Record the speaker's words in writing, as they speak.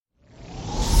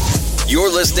You're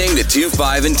listening to 2,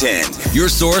 5, and 10, your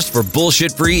source for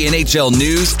bullshit-free NHL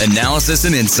news, analysis,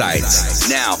 and insights.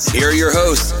 Now, here are your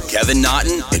hosts, Kevin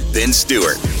Naughton and Ben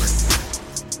Stewart.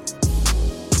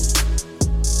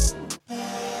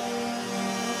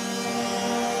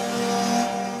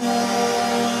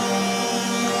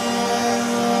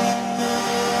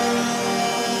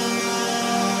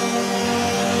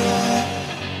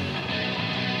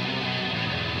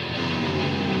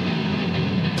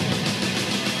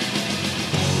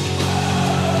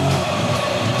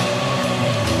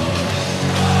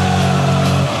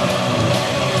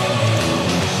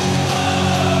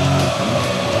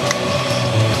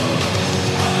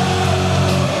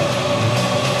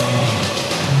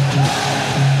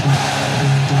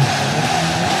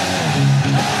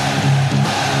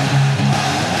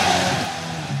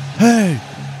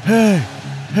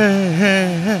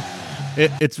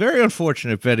 It's very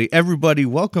unfortunate, Betty. Everybody,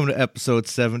 welcome to episode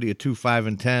 70 of 2, 5,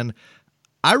 and 10.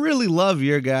 I really love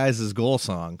your guys' goal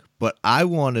song, but I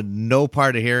wanted no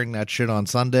part of hearing that shit on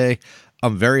Sunday.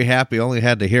 I'm very happy I only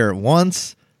had to hear it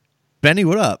once. Benny,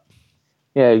 what up?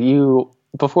 Yeah,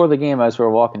 before the game, as we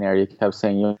were walking there, you kept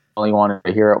saying you only wanted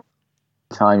to hear it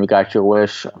one time. You got your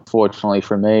wish. Unfortunately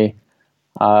for me,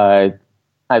 I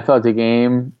thought the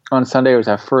game on Sunday was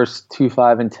our first 2,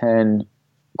 5, and 10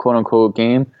 quote-unquote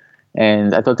game.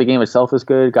 And I thought the game itself was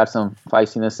good. Got some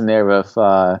feistiness in there with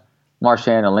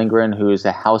Marchand and Lindgren, who is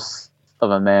a house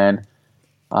of a man.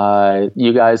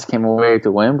 You guys came away with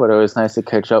the win, but it was nice to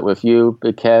catch up with you,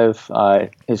 Big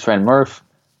Kev, his friend Murph.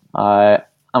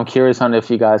 I'm curious on if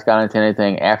you guys got into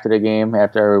anything after the game,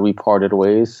 after we parted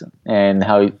ways, and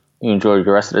how you enjoyed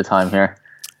the rest of the time here.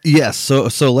 Yes, so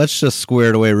let's just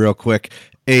square it away real quick.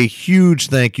 A huge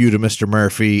thank you to Mr.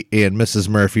 Murphy and Mrs.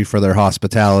 Murphy for their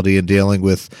hospitality and dealing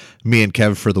with me and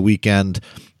Kev for the weekend.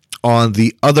 On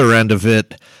the other end of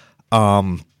it,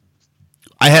 I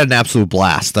had an absolute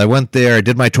blast. I went there, I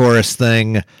did my tourist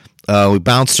thing, we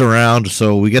bounced around,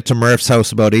 so we get to Murph's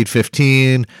house about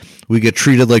 8:15. We get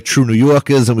treated like true New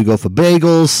Yorkers, and we go for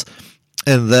bagels.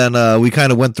 And then we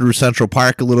kind of went through Central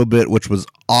Park a little bit, which was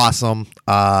awesome.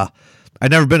 I'd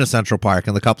never been to Central Park,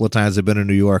 and the couple of times I've been in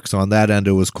New York, so on that end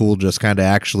it was cool just kind of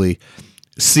actually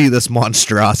see this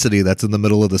monstrosity that's in the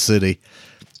middle of the city.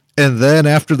 And then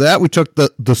after that, we took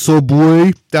the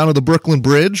subway down to the Brooklyn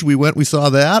Bridge. We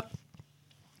saw that.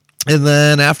 And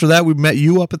then after that, we met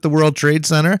you up at the World Trade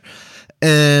Center.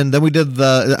 And then we did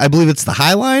I believe it's the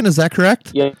High Line, is that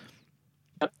correct? Yeah,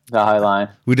 the High Line.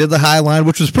 We did the High Line,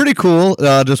 which was pretty cool,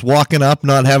 just walking up,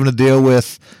 not having to deal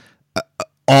with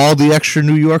all the extra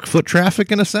New York foot traffic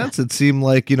in a sense. It seemed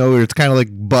like, it's kind of like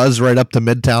buzz right up to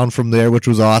Midtown from there, which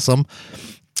was awesome.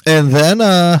 And then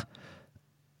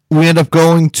we end up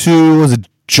going to, was it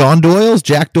Jack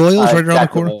Doyle's right around the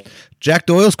corner? Jack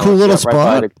Doyle's, cool little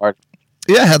spot.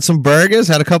 Yeah, had some burgers,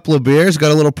 had a couple of beers,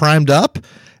 got a little primed up,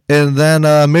 and then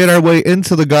made our way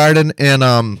into the Garden. And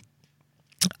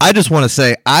I just want to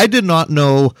say, I did not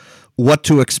know what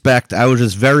to expect. I was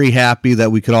just very happy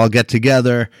that we could all get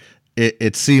together.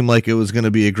 It seemed like it was going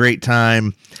to be a great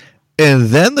time. And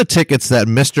then the tickets that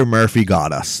Mr. Murphy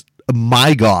got us.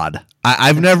 My God.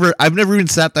 I've never even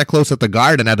sat that close at the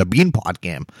Garden at a Beanpot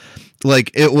game. Like,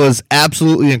 it was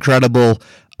absolutely incredible.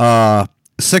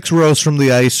 6 rows from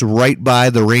the ice, right by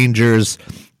the Rangers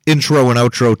intro and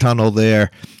outro tunnel there.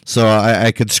 So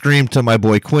I could scream to my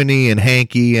boy Quinny and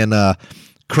Hanky and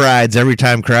Crides every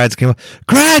time Crides came up.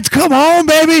 Crides, come home,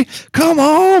 baby! Come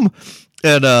home!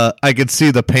 And I could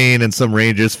see the pain in some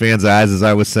Rangers fans' eyes as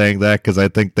I was saying that, because I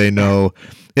think they know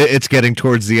it's getting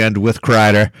towards the end with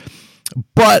Kreider.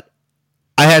 But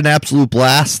I had an absolute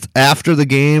blast. After the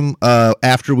game,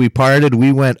 after we parted,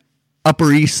 we went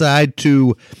Upper East Side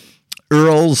to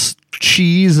Earl's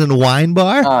Cheese and Wine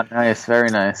Bar. Oh, nice.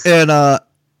 Very nice. And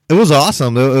it was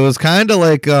awesome. It was kind of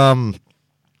like a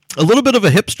little bit of a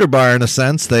hipster bar in a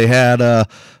sense. They had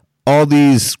all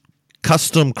these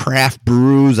custom craft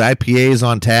brews, IPAs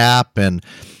on tap, and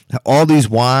all these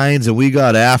wines, and we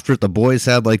got after it. The boys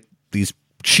had like these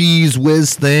cheese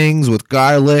whiz things with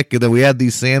garlic, and then we had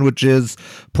these sandwiches,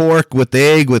 pork with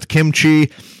egg with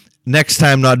kimchi. Next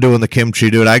time, not doing the kimchi,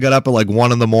 dude. I got up at like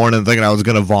 1 a.m. thinking I was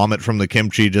going to vomit from the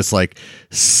kimchi, just like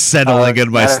settling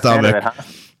in my stomach.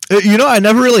 I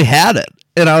never really had it.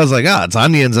 And I was like, it's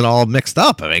onions and all mixed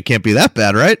up. I mean, it can't be that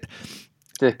bad, right?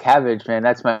 The cabbage, man,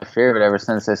 that's my favorite ever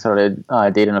since I started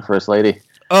dating a first lady.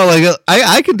 Oh, like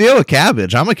I can deal with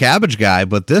cabbage. I'm a cabbage guy,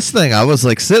 but this thing, I was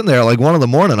like sitting there like 1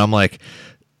 a.m. I'm like,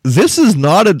 this is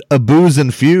not a booze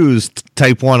infused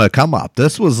type one to come up.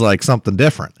 This was like something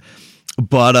different.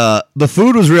 But the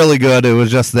food was really good. It was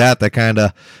just that kind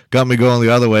of got me going the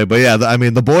other way. But yeah, I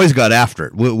mean, the boys got after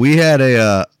it. We had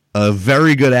a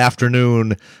very good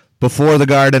afternoon before the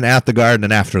Garden, at the Garden,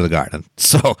 and after the Garden.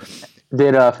 So,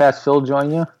 did Fast Phil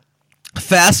join you?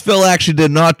 Fast Phil actually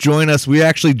did not join us. We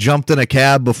actually jumped in a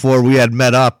cab before we had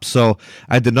met up, so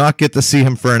I did not get to see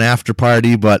him for an after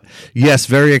party. But yes,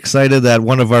 very excited that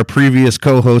one of our previous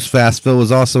co-hosts, Fast Phil,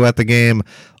 was also at the game.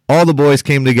 All the boys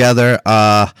came together.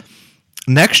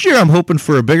 Next year, I'm hoping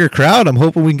for a bigger crowd. I'm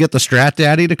hoping we can get the Strat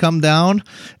Daddy to come down,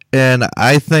 and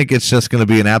I think it's just going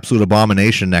to be an absolute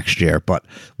abomination next year. But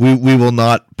we will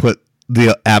not put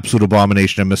the absolute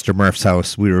abomination at Mr. Murph's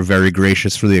house. We were very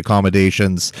gracious for the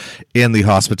accommodations and the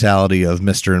hospitality of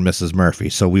Mr. and Mrs. Murphy,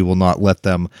 so we will not let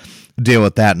them deal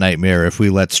with that nightmare if we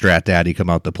let Strat Daddy come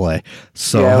out to play.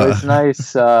 So yeah, it was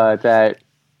nice that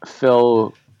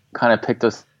Phil kind of picked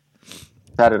us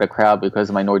out of the crowd because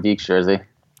of my Nordiques jersey.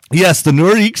 Yes, the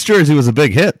Nordiques jersey was a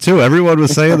big hit, too. Everyone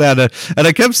was saying that. And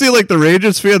I kept seeing, like, the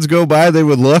Rangers fans go by, they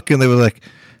would look, and they were like,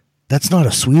 that's not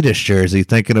a Swedish jersey,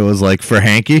 thinking it was, like, for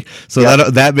Hanky. So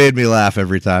that made me laugh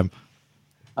every time.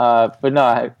 But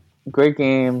no, great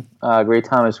game, great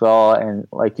time as well. And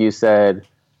like you said,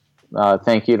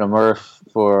 thank you to Murph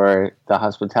for the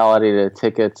hospitality, the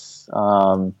tickets.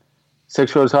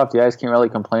 6 rows off the ice, can't really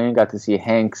complain. Got to see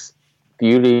Hank's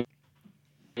beauty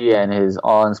and his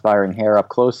awe-inspiring hair up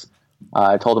close.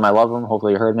 I told him I love him.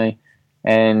 Hopefully he heard me.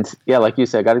 And yeah, like you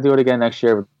said, got to do it again next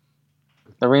year.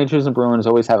 The Rangers and Bruins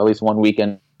always have at least one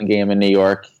weekend game in New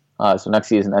York. So next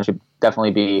season, that should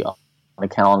definitely be on the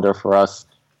calendar for us.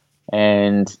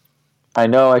 And I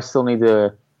know I still need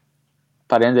to,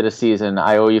 by the end of the season,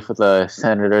 I owe you for the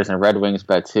Senators and Red Wings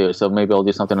bet too. So maybe I'll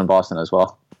do something in Boston as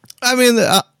well. I mean,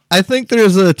 I think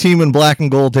there's a team in black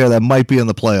and gold there that might be in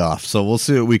the playoffs. So we'll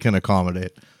see what we can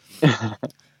accommodate.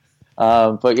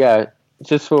 But yeah,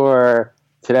 just for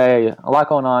today, a lot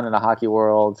going on in the hockey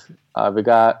world.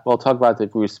 We'll talk about the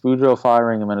Bruce Boudreau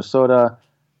firing in Minnesota.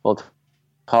 We'll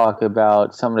talk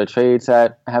about some of the trades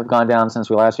that have gone down since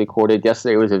we last recorded.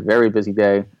 Yesterday was a very busy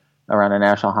day around the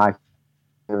National Hockey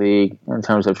League in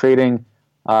terms of trading.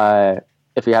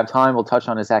 If we have time, we'll touch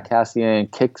on the Zach Cassian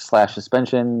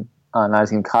kick/suspension,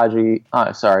 Nazem Kadri,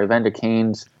 Evander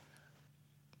Kane's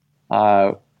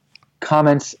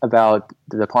comments about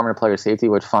the Department of Player Safety,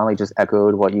 which finally just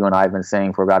echoed what you and I have been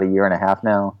saying for about a year and a half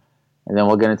now. And then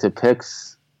we'll get into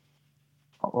picks,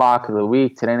 lock of the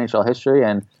week, today NHL history,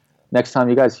 and next time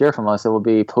you guys hear from us, it will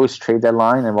be post-trade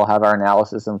deadline, and we'll have our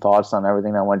analysis and thoughts on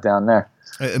everything that went down there.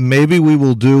 Maybe we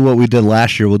will do what we did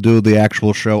last year. We'll do the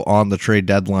actual show on the trade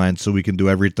deadline so we can do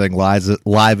everything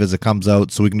live as it comes out,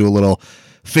 so we can do a little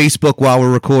Facebook while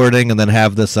we're recording and then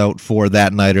have this out for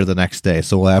that night or the next day.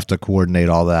 So we'll have to coordinate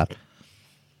all that.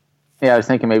 Yeah, I was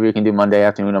thinking maybe we can do Monday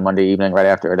afternoon or Monday evening right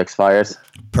after it expires.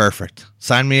 Perfect.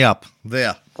 Sign me up.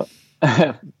 There.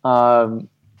 But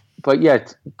yeah,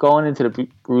 going into the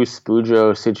Bruce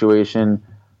Boudreau situation,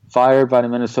 fired by the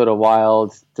Minnesota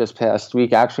Wild this past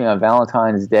week, actually on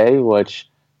Valentine's Day, which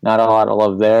not a lot of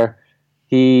love there.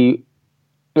 It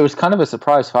was kind of a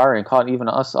surprise firing, caught even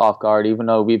us off guard, even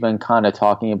though we've been kind of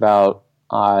talking about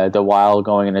the Wild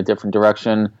going in a different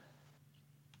direction.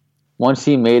 Once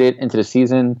he made it into the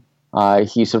season,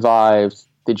 he survived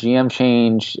the GM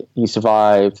change. He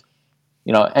survived,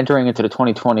 entering into the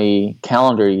 2020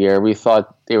 calendar year. We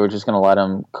thought they were just going to let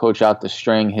him coach out the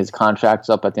string. His contract's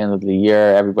up at the end of the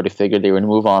year. Everybody figured they would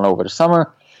move on over the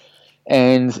summer.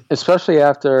 And especially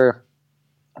after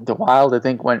the Wild, I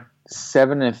think, went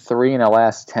 7-3 in the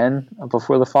last 10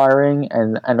 before the firing.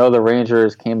 And I know the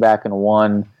Rangers came back and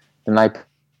won the night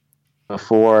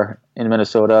before in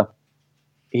Minnesota.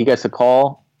 He gets a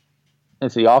call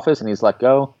into the office and he's let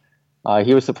go.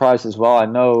 He was surprised as well. I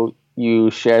know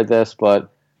you shared this,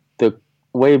 but the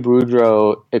way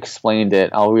Boudreau explained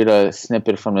it, I'll read a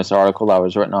snippet from this article that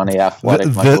was written on The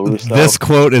Athletic. Michael Russo. This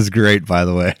quote is great, by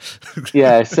the way.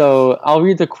 Yeah, so I'll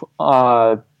read the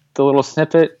little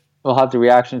snippet. We'll have the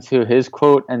reaction to his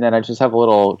quote, and then I just have a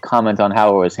little comment on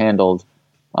how it was handled.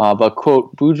 But,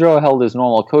 quote, Boudreau held his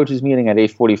normal coaches meeting at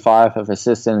 8:45 of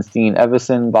assistants Dean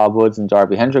Evison, Bob Woods, and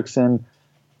Darby Hendrickson.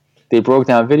 They broke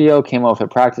down video, came up with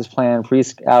a practice plan,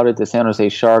 pre-scouted the San Jose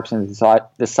Sharks, and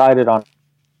decided on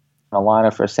a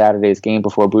lineup for Saturday's game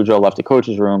before Boudreau left the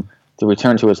coach's room to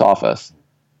return to his office.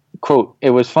 Quote,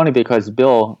 it was funny because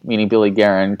Bill, meaning Billy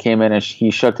Guerin, came in and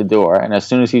he shut the door, and as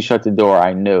soon as he shut the door,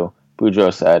 I knew,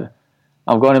 Boudreau said.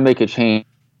 I'm going to make a change.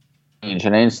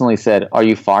 And I instantly said, are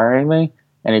you firing me?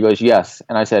 And he goes, yes.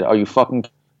 And I said, are you fucking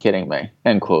kidding me?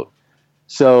 End quote.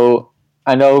 So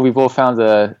I know we both found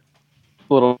a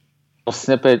little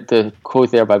snippet, the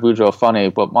quote there by Boudreau funny,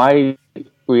 but my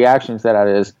reaction to that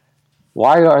is,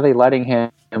 why are they letting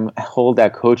him hold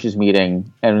that coaches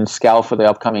meeting and scout for the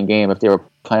upcoming game if they were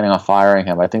planning on firing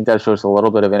him? I think that shows a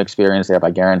little bit of inexperience there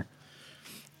by Guerin.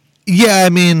 Yeah, I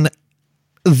mean,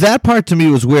 that part to me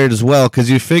was weird as well, because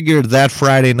you figured that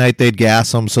Friday night they'd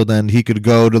gas him so then he could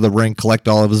go to the rink, collect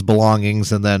all of his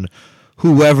belongings, and then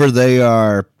whoever they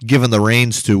are given the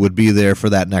reins to would be there for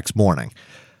that next morning.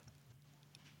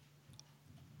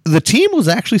 The team was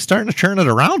actually starting to turn it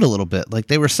around a little bit. Like,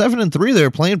 they were 7-3. They were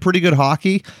playing pretty good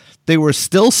hockey. They were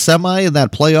still semi in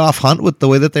that playoff hunt with the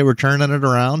way that they were turning it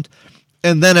around.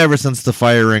 And then ever since the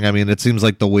firing, I mean, it seems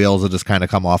like the wheels have just kind of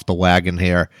come off the wagon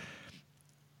here.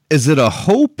 Is it a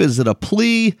hope? Is it a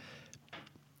plea?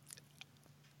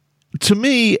 To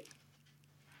me,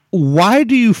 why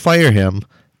do you fire him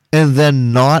and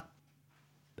then not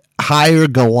hire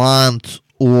Gallant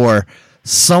or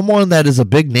someone that is a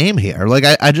big name here? Like,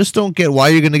 I just don't get why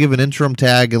you're going to give an interim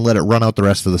tag and let it run out the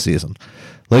rest of the season.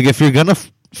 Like, if you're going to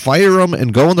fire him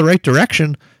and go in the right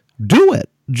direction, do it.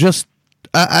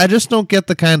 I just don't get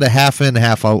the kind of half in,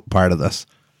 half out part of this.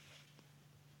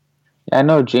 I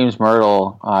know James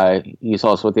Myrtle, he's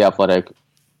also with The Athletic.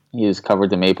 He's covered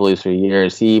the Maple Leafs for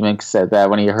years. He even said that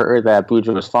when he heard that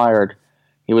Boudreau was fired,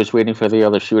 he was waiting for the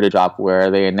other shoe to drop where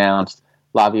they announced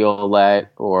Laviolette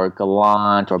or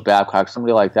Gallant or Babcock,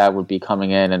 somebody like that would be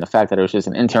coming in. And the fact that it was just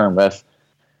an interim with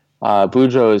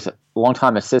Boudreau's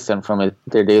longtime assistant from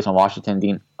their days in Washington,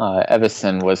 Dean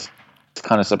Evason, was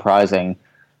kind of surprising.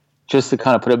 Just to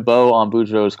kind of put a bow on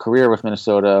Boudreau's career with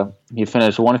Minnesota, he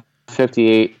finished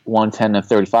 158, 110, and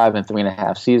 35 in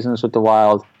 3.5 seasons with the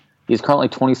Wild. He's currently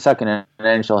 22nd in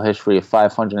NHL history of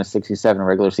 567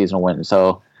 regular season wins.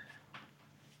 So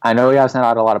I know he hasn't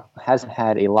had a lot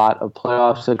of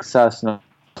playoff success in the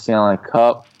Stanley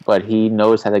Cup, but he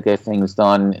knows how to get things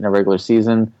done in a regular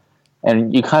season.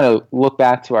 And you kind of look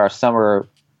back to our summer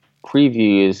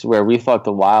previews where we thought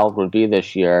the Wild would be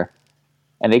this year,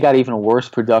 and they got even worse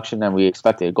production than we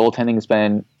expected. Goaltending's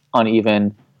been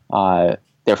uneven.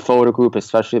 Their photo group,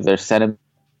 especially their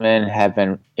centermen, have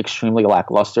been extremely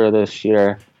lackluster this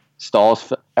year.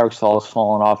 Eric Stahl's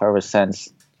fallen off ever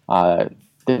since the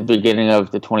beginning of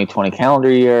the 2020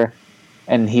 calendar year,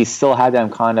 and he still had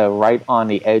them kind of right on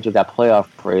the edge of that playoff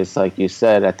race. Like you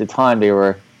said, at the time they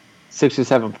were 6 or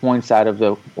 7 points out of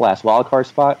the last wildcard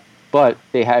spot, but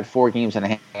they had 4 games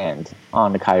in hand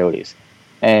on the Coyotes.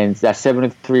 And that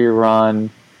 7-3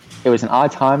 run, it was an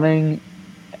odd timing.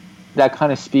 That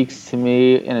kind of speaks to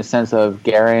me in a sense of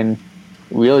Guerin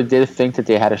really did think that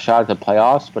they had a shot at the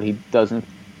playoffs, but he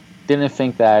didn't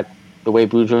think that the way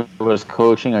Boudreau was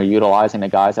coaching or utilizing the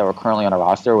guys that were currently on the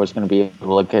roster was going to be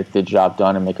able to get the job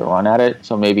done and make a run at it.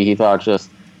 So maybe he thought,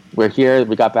 just, we're here,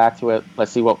 we got back to it,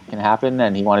 let's see what can happen.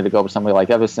 And he wanted to go with somebody like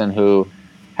Evason, who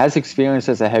has experience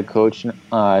as a head coach,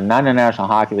 not in the National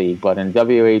Hockey League, but in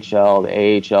WHL,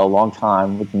 the AHL, long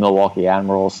time with the Milwaukee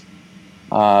Admirals,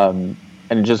 and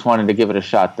just wanted to give it a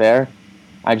shot there.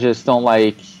 I just don't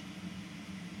like,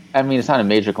 I mean, it's not a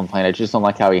major complaint, I just don't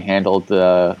like how he handled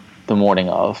the morning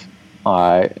of,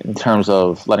 in terms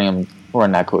of letting him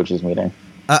run that coaches meeting.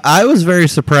 I was very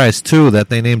surprised, too, that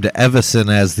they named Evason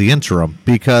as the interim,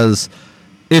 because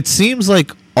it seems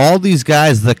like all these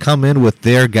guys that come in with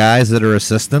their guys that are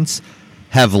assistants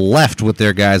have left with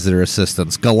their guys that are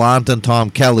assistants. Gallant and Tom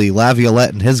Kelly,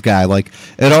 Laviolette and his guy. Like,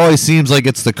 it always seems like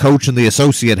it's the coach and the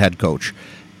associate head coach.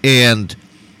 And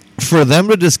for them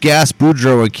to just gas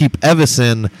Boudreau and keep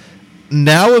Evason,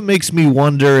 now it makes me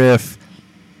wonder if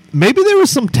maybe there was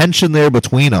some tension there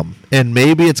between them. And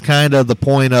maybe it's kind of the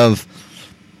point of,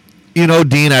 you know,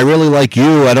 Dean, I really like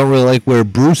you. I don't really like where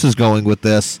Bruce is going with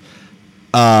this.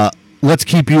 Let's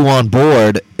keep you on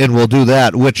board, and we'll do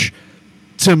that, which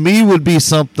to me would be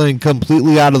something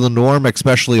completely out of the norm,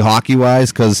 especially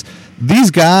hockey-wise, because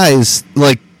these guys,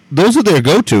 like, those are their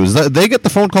go-tos. They get the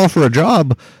phone call for a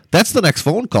job, that's the next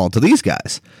phone call to these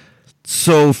guys.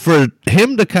 So for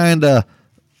him to kind of,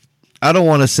 I don't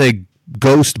want to say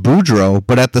ghost Boudreau,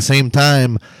 but at the same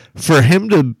time, for him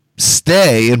to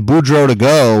stay and Boudreau to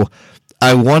go,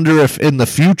 I wonder if in the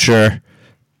future,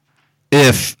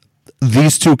 if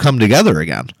these two come together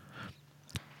again.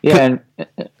 Yeah, and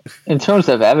in terms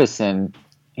of Evason,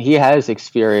 he has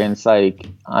experience, like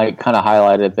I kind of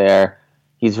highlighted there.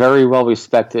 He's very well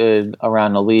respected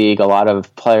around the league. A lot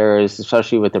of players,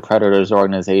 especially with the Predators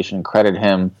organization, credit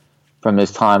him from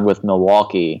his time with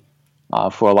Milwaukee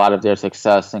for a lot of their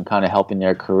success and kind of helping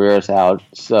their careers out.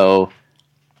 So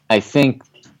I think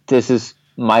this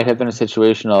might have been a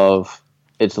situation of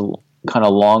it's kind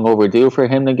of long overdue for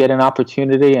him to get an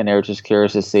opportunity, and they're just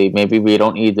curious to see, maybe we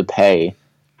don't need to pay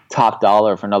top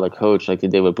dollar for another coach like they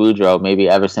did with Boudreaux. Maybe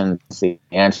Everson's the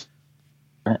answer.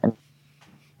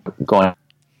 Going,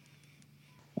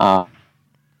 but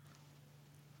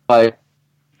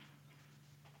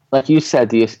like you said,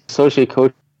 the associate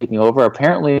coach taking over.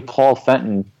 Apparently, Paul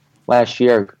Fenton last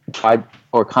year tried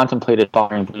or contemplated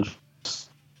firing Boudreaux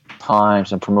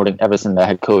times and promoting Everson the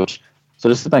head coach. So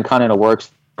this has been kind of in the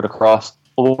works across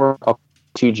over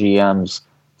two GMs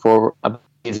for a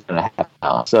season and a half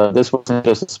now. So this wasn't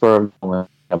just a spur of the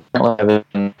moment. Apparently,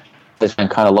 Everson has been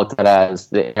kind of looked at as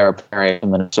the heir apparent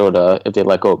in Minnesota if they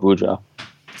let go of Boudreaux.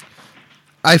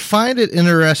 I find it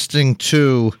interesting,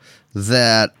 too,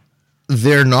 that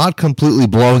they're not completely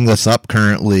blowing this up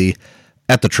currently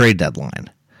at the trade deadline.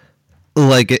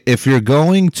 Like, if you're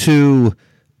going to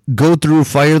go through,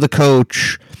 fire the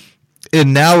coach,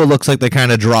 and now it looks like they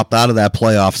kind of dropped out of that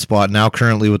playoff spot. Now,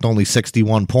 currently, with only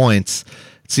 61 points,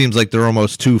 it seems like they're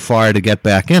almost too far to get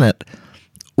back in it.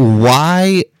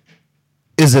 Why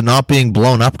is it not being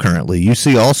blown up currently? You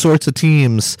see all sorts of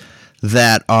teams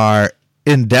that are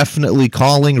indefinitely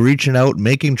calling, reaching out,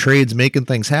 making trades, making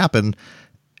things happen.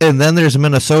 And then there's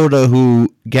Minnesota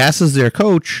who gasses their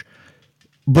coach,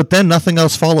 but then nothing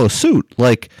else follows suit.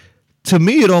 Like, to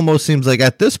me, it almost seems like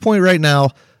at this point right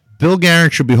now, Bill Guerin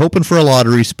should be hoping for a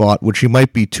lottery spot, which he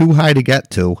might be too high to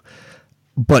get to.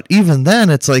 But even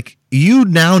then, it's like you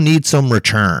now need some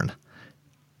return.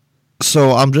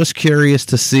 So I'm just curious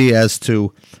to see as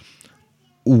to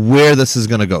where this is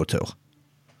going to go to.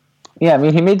 Yeah, I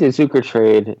mean, he made the Zucker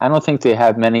trade. I don't think they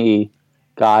have many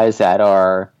guys that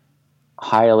are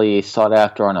highly sought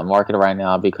after on the market right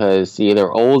now because they're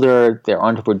either older, they're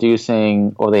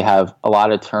underproducing, or they have a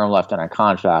lot of term left on their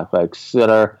contract. Like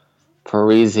Sutter,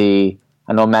 Parisi,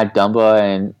 I know Matt Dumba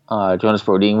and Jonas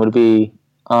Brodin would be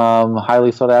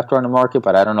highly sought after on the market,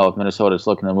 but I don't know if Minnesota's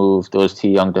looking to move those two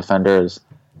young defenders.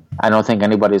 I don't think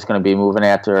anybody's going to be moving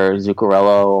after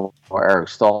Zuccarello or Eric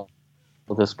Staal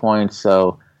at this point.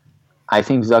 So I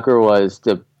think Zucker was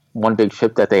the one big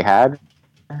chip that they had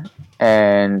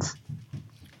and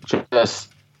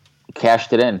just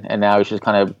cashed it in. And now he's just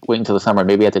kind of waiting until the summer.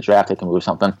 Maybe at the draft they can move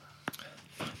something.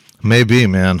 Maybe,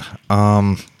 man.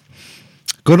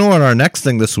 Going on our next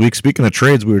thing this week, speaking of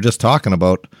trades we were just talking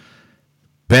about,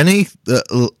 Benny,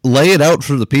 lay it out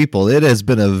for the people. It has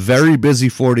been a very busy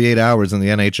 48 hours in the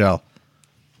NHL.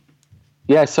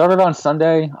 Yeah, it started on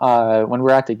Sunday. When we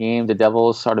were at the game, the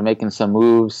Devils started making some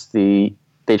moves. They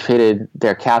traded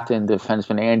their captain,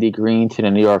 defenseman Andy Green, to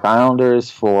the New York Islanders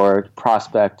for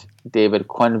prospect David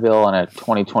Quenneville and a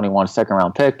 2021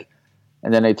 second-round pick.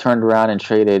 And then they turned around and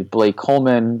traded Blake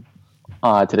Coleman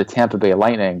to the Tampa Bay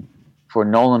Lightning for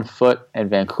Nolan Foote and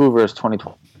Vancouver's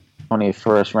 2020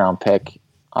 first-round pick.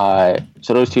 So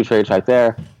those two trades right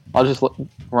there. I'll just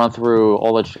run through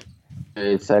all the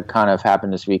trades that kind of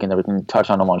happened this week, and then we can touch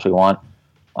on them once we want.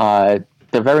 The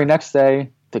very next day,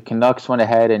 the Canucks went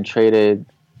ahead and traded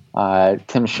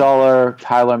Tim Schaller,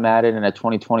 Tyler Madden, and a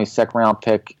 2020 second-round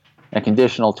pick, and a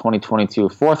conditional 2022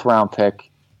 fourth-round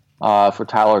pick for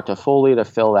Tyler Toffoli to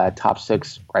fill that top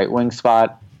six right wing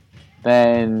spot.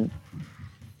 Then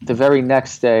the very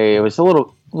next day, it was a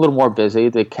little more busy.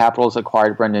 The Capitals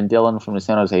acquired Brendan Dillon from the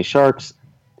San Jose Sharks.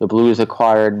 The Blues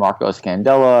acquired Marco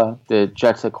Scandella. The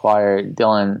Jets acquired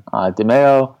Dylan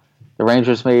DeMeo. The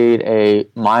Rangers made a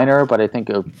minor, but I think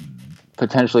a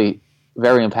potentially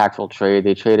very impactful trade.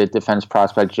 They traded defense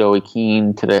prospect Joey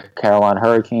Keane to the Carolina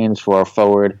Hurricanes for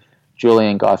forward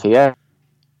Julian Gauthier.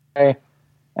 And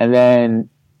then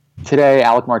today,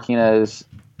 Alec Martinez,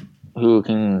 who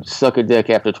can suck a dick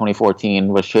after 2014,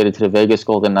 was traded to the Vegas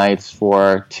Golden Knights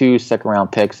for 2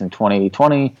 second-round picks in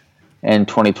 2020 and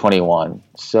 2021.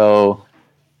 So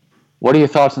what are your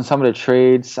thoughts on some of the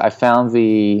trades? I found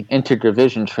the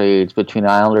interdivision trades between the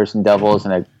Islanders and Devils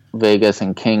and Vegas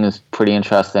and Kings pretty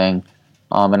interesting.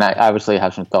 And I obviously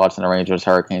have some thoughts on the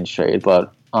Rangers-Hurricanes trade,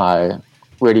 but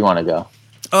where do you want to go?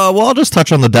 Well, I'll just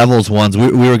touch on the Devils ones.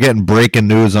 We were getting breaking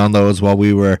news on those while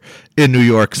we were in New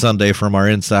York Sunday from our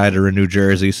insider in New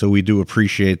Jersey, so we do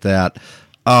appreciate that.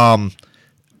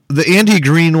 The Andy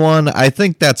Green one, I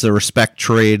think that's a respect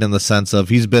trade in the sense of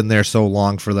he's been there so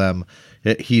long for them.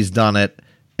 He's done it.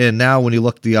 And now when you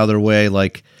look the other way,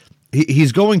 like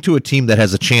he's going to a team that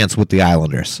has a chance with the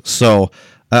Islanders. So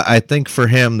I think for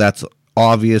him, that's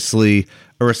obviously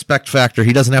a respect factor.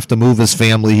 He doesn't have to move his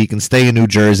family. He can stay in New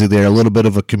Jersey there, a little bit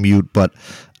of a commute, but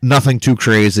nothing too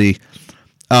crazy.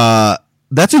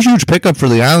 That's a huge pickup for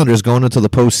the Islanders going into the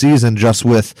postseason just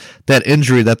with that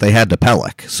injury that they had to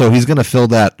Pelech. So he's going to fill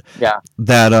that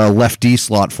left D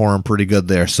slot for him pretty good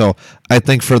there. So I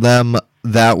think for them,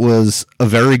 that was a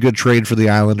very good trade for the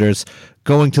Islanders.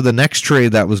 Going to the next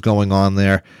trade that was going on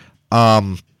there,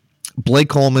 Blake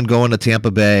Coleman going to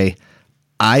Tampa Bay.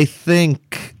 I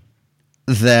think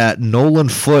that Nolan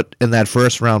Foote and that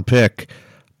first-round pick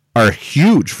are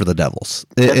huge for the Devils.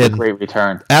 That's a great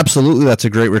return. Absolutely, that's a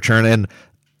great return. And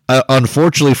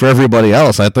unfortunately for everybody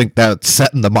else, I think that's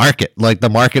setting the market. Like, the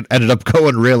market ended up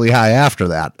going really high after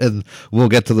that. And we'll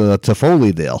get to the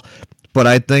Toffoli deal. But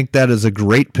I think that is a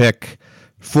great pick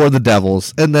for the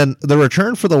Devils. And then the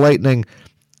return for the Lightning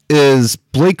is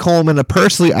Blake Coleman.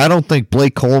 Personally, I don't think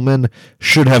Blake Coleman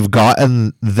should have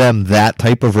gotten them that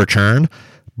type of return.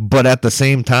 But at the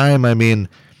same time, I mean,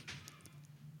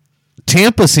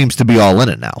 Tampa seems to be all in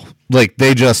it now. Like,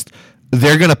 they're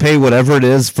going to pay whatever it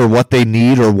is for what they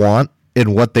need or want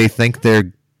and what they think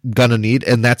they're going to need,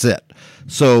 and that's it.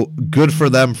 So good for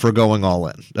them for going all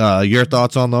in. Your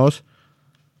thoughts on those?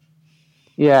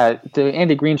 Yeah, the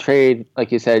Andy Green trade,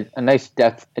 like you said, a nice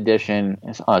depth addition,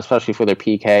 especially for their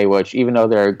PK, which even though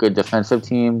they're a good defensive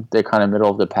team, they're kind of middle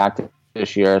of the pack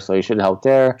this year, so he should help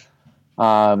there.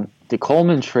 The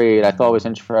Coleman trade I thought was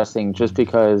interesting just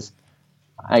because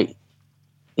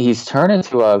he's turned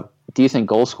into a decent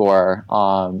goal scorer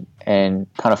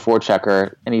and kind of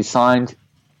forechecker, and he's signed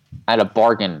at a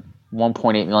bargain,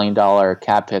 $1.8 million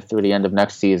cap hit through the end of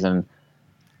next season.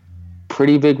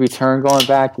 Pretty big return going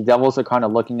back. The Devils are kind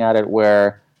of looking at it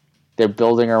where they're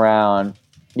building around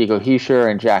Nico Hischier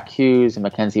and Jack Hughes and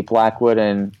Mackenzie Blackwood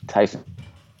and Ty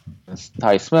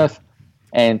Smith,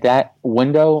 and that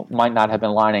window might not have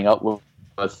been lining up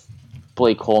with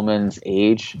Blake Coleman's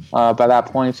age by that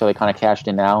point, so they kind of cashed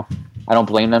in now. I don't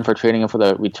blame them for trading him for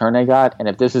the return they got, and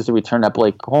if this is the return that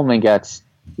Blake Coleman gets,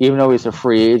 even though he's a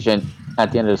free agent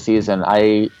at the end of the season,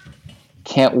 I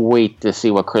can't wait to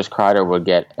see what Chris Kreider would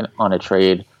get on a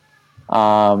trade.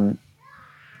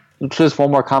 Just one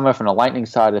more comment from the Lightning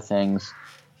side of things.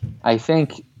 I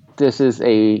think this is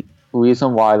a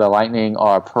reason why the Lightning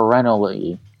are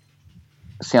perennially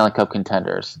Stanley Cup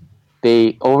contenders.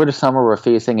 They, over the summer, were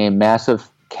facing a massive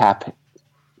cap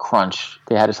crunch.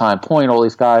 They had to sign Point, all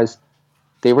these guys.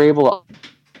 They were able to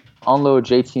unload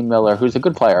JT Miller, who's a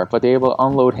good player, but they were able to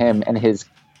unload him and his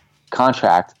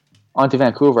contract onto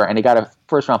Vancouver, and they got a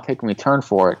first-round pick in return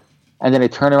for it. And then they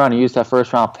turned around and used that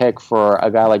first-round pick for a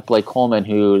guy like Blake Coleman,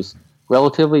 who's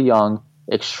relatively young,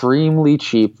 extremely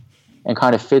cheap, and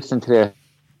kind of fits into their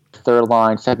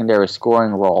third-line secondary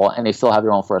scoring role, and they still have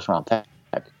their own first-round pick.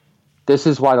 This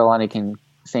is why the Lightning can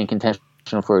stay in contention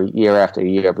for year after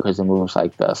year, because of moves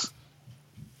like this.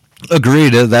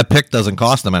 Agreed. That pick doesn't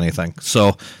cost them anything.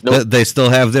 So Nope. They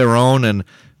still have their own, and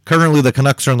currently the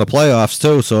Canucks are in the playoffs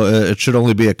too, so it should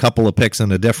only be a couple of picks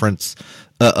and a difference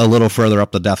a little further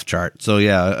up the depth chart. So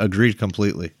yeah, agreed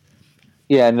completely.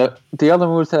 Yeah, and the other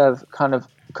moves that have kind of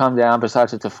come down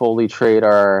besides the Toffoli trade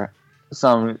are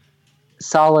some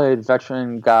solid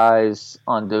veteran guys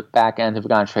on the back end who've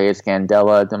gotten trades: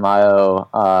 Scandella,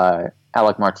 DeMaio,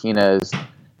 Alec Martinez.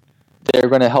 They're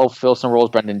going to help fill some roles.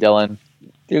 Brendan Dillon.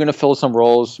 They're going to fill some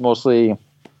roles, mostly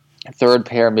third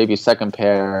pair, maybe second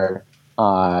pair.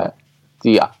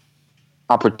 The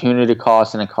opportunity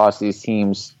cost and it costs these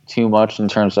teams too much in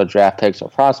terms of draft picks or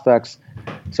prospects.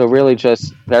 So really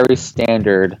just very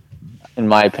standard, in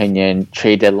my opinion,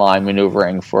 trade deadline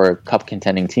maneuvering for cup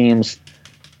contending teams.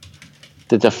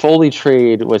 The Toffoli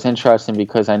trade was interesting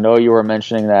because I know you were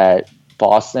mentioning that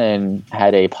Boston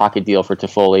had a pocket deal for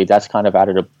Toffoli. That's kind of out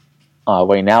of the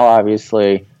way now,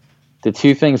 obviously. The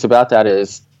two things about that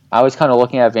is I was kind of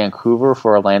looking at Vancouver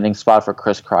for a landing spot for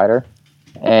Chris Kreider,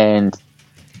 and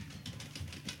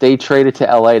they traded to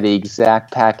LA the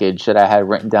exact package that I had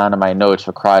written down in my notes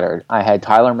for Kreider. I had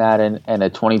Tyler Madden and a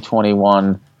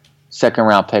 2021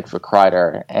 second-round pick for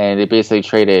Kreider, and they basically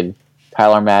traded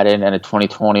Tyler Madden and a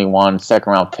 2021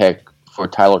 second-round pick for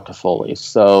Tyler Toffoli.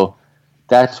 So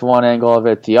that's one angle of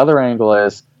it. The other angle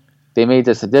is they made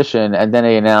this addition, and then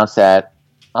they announced that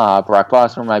Brock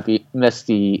Bosmer might miss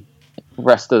the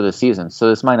rest of the season. So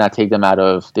this might not take them out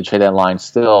of the trade deadline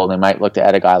still. They might look to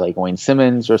add a guy like Wayne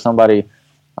Simmons or somebody.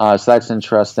 So that's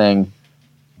interesting.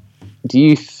 Do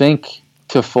you think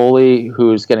Toffoli,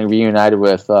 who's getting reunited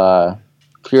with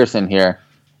Pearson here,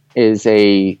 is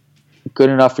a good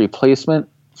enough replacement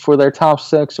for their top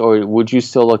six, or would you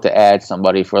still look to add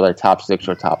somebody for their top six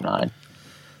or top nine?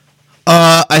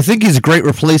 I think he's a great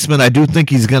replacement. I do think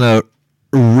he's going to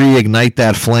reignite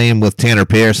that flame with Tanner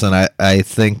Pearson. I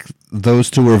think those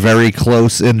two are very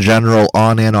close in general,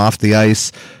 on and off the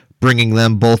ice. Bringing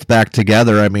them both back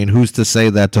together, I mean, who's to say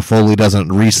that Toffoli doesn't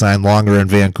re-sign longer in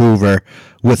Vancouver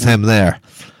with him there?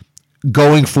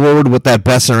 Going forward with that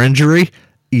Besser injury,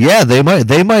 yeah, they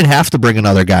might have to bring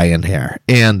another guy in here.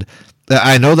 And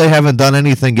I know they haven't done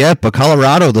anything yet, but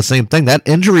Colorado, the same thing. That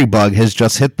injury bug has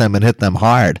just hit them and hit them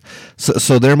hard.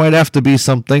 So there might have to be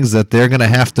some things that they're going to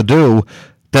have to do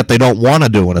that they don't want to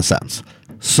do in a sense.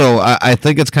 So I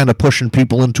think it's kind of pushing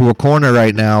people into a corner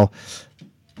right now.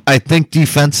 I think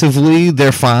defensively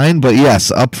they're fine, but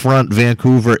yes, up front,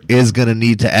 Vancouver is going to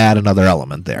need to add another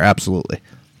element there. Absolutely.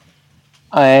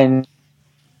 And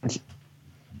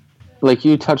like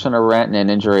you touched on a Rantanen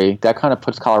injury, that kind of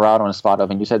puts Colorado in a spot of,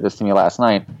 and you said this to me last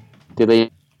night, did they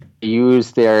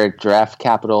use their draft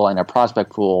capital and their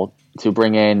prospect pool to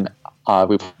bring in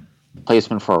a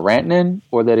replacement for Rantanen,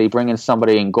 or did they bring in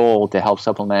somebody in goal to help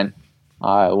supplement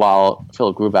while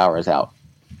Philip Grubauer is out?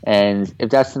 And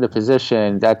if that's in the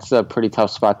position, that's a pretty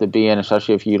tough spot to be in,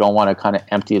 especially if you don't want to kind of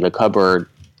empty the cupboard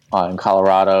in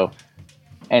Colorado.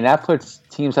 And that puts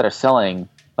teams that are selling,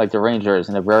 like the Rangers,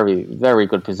 in a very, very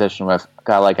good position with a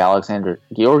guy like Alexander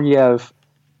Georgiev,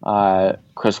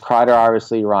 Chris Kreider,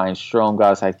 obviously, Ryan Strome,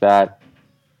 guys like that.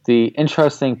 The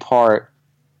interesting part,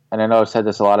 and I know I've said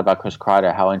this a lot about Chris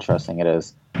Kreider, how interesting it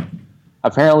is.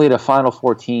 Apparently, the final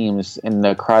 4 teams in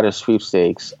the Kreider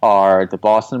sweepstakes are the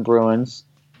Boston Bruins,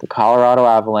 the Colorado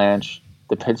Avalanche,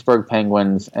 the Pittsburgh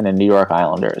Penguins, and the New York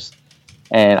Islanders.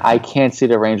 And I can't see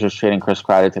the Rangers trading Chris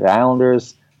Kreider to the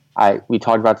Islanders. We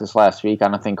talked about this last week. I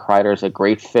don't think Kreider is a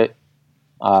great fit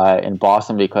in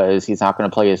Boston because he's not going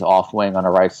to play his off wing on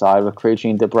the right side with Krejci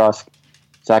and DeBrusk.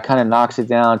 So that kind of knocks it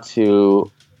down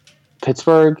to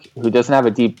Pittsburgh, who doesn't have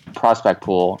a deep prospect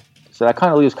pool. So that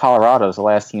kind of leaves Colorado as the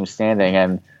last team standing,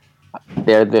 and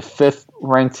they're the 5th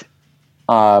ranked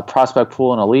prospect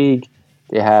pool in the league.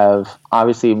 They have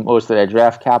obviously most of their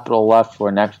draft capital left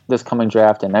for this coming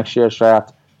draft and next year's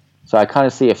draft. So I kind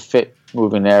of see a fit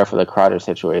moving there for the Kreider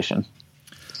situation.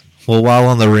 Well, while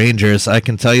on the Rangers, I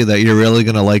can tell you that you're really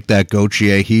going to like that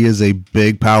Gauthier. He is a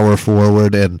big power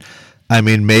forward, and I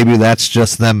mean, maybe that's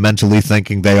just them mentally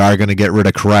thinking they are going to get rid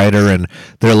of Kreider, and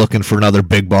they're looking for another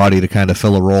big body to kind of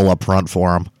fill a role up front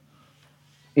for him.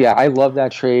 Yeah, I love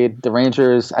that trade. The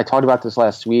Rangers, I talked about this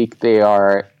last week, they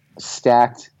are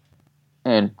stacked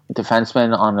in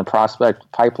defensemen on the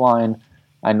prospect pipeline.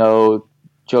 I know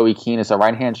Joey Keane is a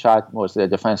right-hand shot. Most of the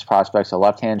defense prospects are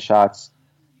left-hand shots.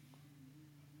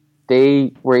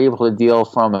 They were able to deal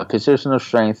from a position of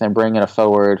strength and bring in a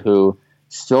forward who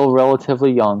is still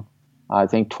relatively young. I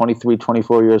think 23,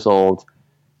 24 years old.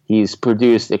 He's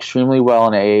produced extremely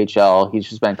well in the AHL. He's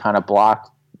just been kind of blocked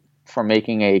from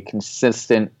making a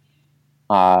consistent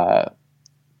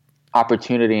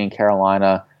opportunity in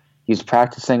Carolina. He's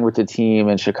practicing with the team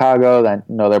in Chicago. I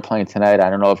know they're playing tonight. I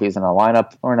don't know if he's in a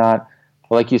lineup or not.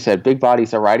 But like you said, big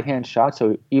body's a right-hand shot.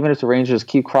 So even if the Rangers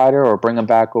keep Kreider or bring him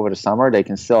back over the summer, they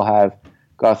can still have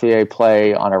Gauthier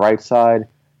play on the right side.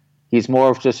 He's more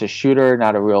of just a shooter,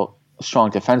 not a real strong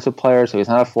defensive player. So he's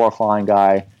not a fourth-line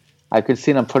guy. I could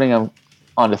see them putting him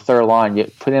on the third line. You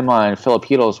put him on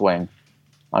Filipino's wing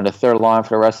on the third line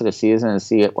for the rest of the season and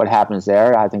see what happens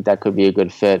there. I think that could be a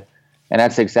good fit. And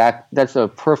that's a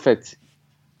perfect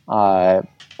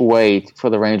way for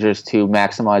the Rangers to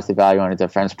maximize the value on the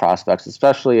defense prospects,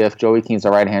 especially if Joey Keane's a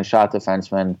right-hand shot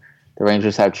defenseman. The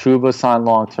Rangers have Trouba signed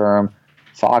long-term.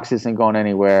 Fox isn't going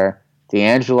anywhere.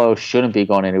 D'Angelo shouldn't be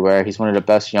going anywhere. He's one of the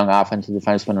best young offensive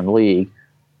defensemen in the league.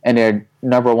 And their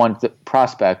number one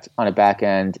prospect on the back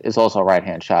end is also a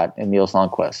right-hand shot in Niels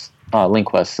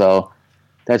Lindqvist. So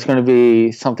that's going to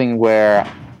be something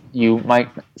where you might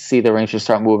see the Rangers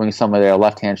start moving some of their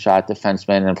left-hand shot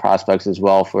defensemen and prospects as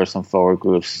well for some forward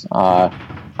groups.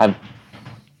 I've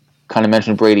kind of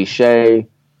mentioned Brady Shea,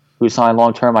 who signed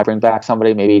long-term. I bring back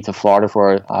somebody maybe to Florida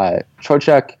for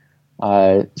Trocheck.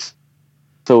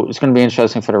 So it's going to be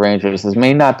interesting for the Rangers. This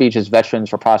may not be just veterans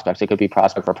for prospects. It could be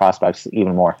prospect for prospects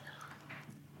even more.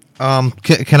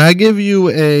 Can I give you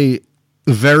a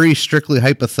very strictly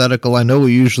hypothetical? I know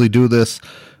we usually do this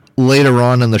later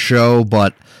on in the show,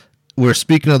 but we're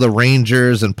speaking of the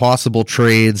Rangers and possible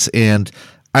trades, and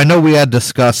I know we had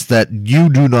discussed that you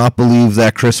do not believe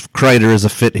that Chris Kreider is a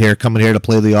fit here, coming here to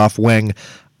play the off wing.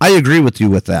 I agree with you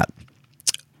with that,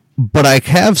 but I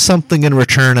have something in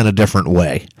return in a different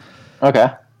way. Okay.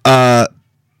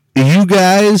 You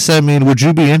guys, I mean, would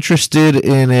you be interested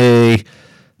in a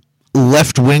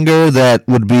left winger that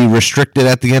would be restricted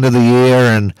at the end of the year,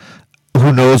 and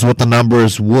who knows what the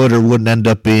numbers would or wouldn't end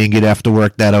up being? You'd have to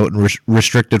work that out in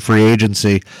restricted free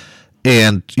agency,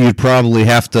 and you'd probably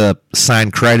have to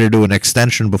sign Kreider to an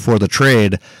extension before the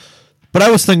trade. But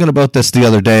I was thinking about this the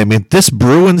other day. I mean, this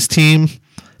Bruins team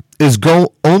is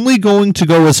only going to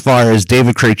go as far as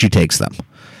David Krejci takes them.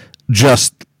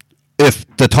 Just if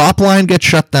the top line gets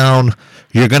shut down,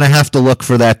 you're going to have to look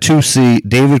for that 2C.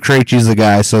 David Krejci's the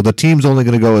guy, so the team's only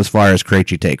going to go as far as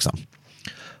Krejci takes them.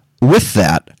 With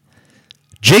that,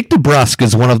 Jake DeBrusk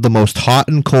is one of the most hot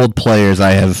and cold players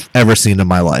I have ever seen in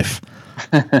my life.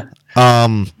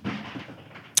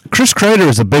 Chris Kreider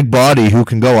is a big body who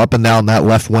can go up and down that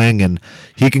left wing, and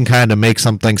he can kind of make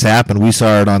some things happen. We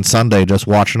saw it on Sunday just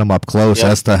watching him up close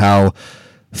as to how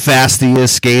fast he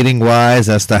is skating-wise,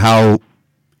 as to how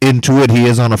into it he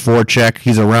is on a forecheck.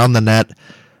 He's around the net.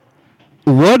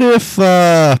 What if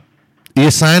you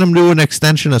sign him to an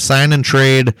extension, a sign and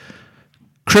trade,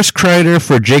 Chris Kreider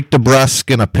for Jake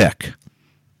DeBrusk and a pick?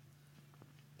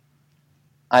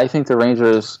 I think the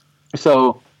Rangers...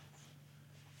 So,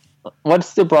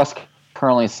 what's DeBrusk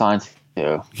currently signed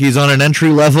to? He's on an entry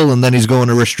level, and then he's going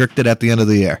to restricted at the end of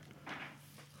the year.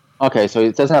 Okay, so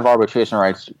he doesn't have arbitration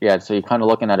rights yet, so you're kind of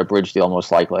looking at a bridge deal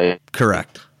most likely.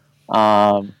 Correct.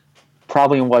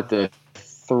 Probably in the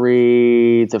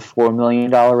 $3 to $4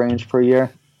 million range per year.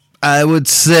 I would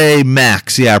say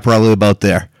max, yeah, probably about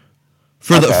there.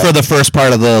 For the first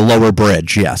part of the lower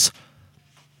bridge, yes.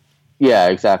 Yeah,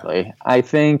 exactly. I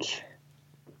think,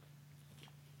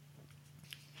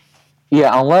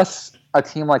 unless a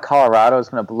team like Colorado is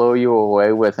going to blow you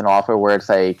away with an offer where it's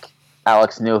like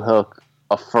Alex Newhook,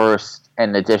 a first,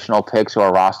 and additional picks or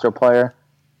a roster player,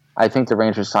 I think the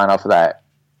Rangers signed off for that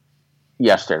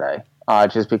yesterday.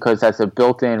 Just because that's a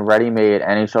built-in, ready-made,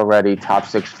 NHL-ready top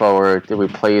six forward to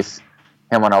replace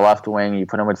him on a left wing. You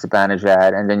put him with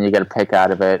Zibanejad, and then you get a pick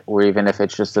out of it, or even if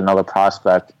it's just another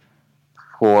prospect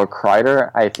for Kreider.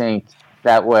 I think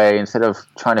that way, instead of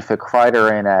trying to fit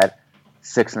Kreider in at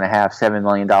 $6.5–7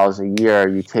 million a year,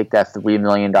 you take that $3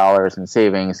 million in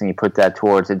savings and you put that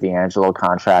towards a D'Angelo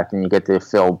contract, and you get to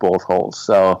fill both holes.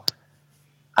 So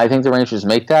I think the Rangers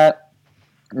make that.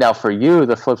 Now, for you,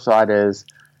 the flip side is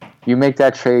you make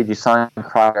that trade, you sign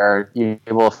Kreider, you're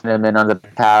able to fit him in under the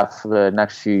cap for the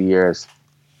next few years.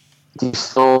 Do you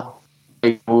still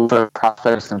move for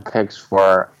prospects and picks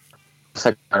for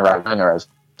second right winger as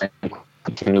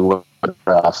continue with the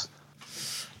playoffs?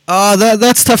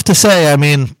 That's tough to say. I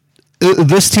mean,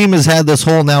 this team has had this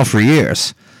hole now for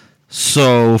years.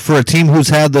 So for a team who's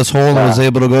had this hole and was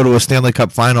able to go to a Stanley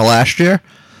Cup final last year,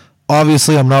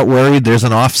 obviously I'm not worried. There's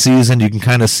an off season. You can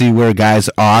kind of see where guys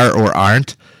are or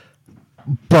aren't.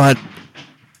 But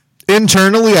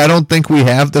internally, I don't think we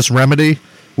have this remedy.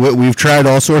 We've tried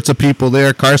all sorts of people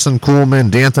there. Carson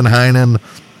Kuhlman, Danton Heinen.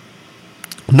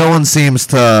 No one seems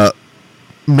to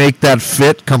make that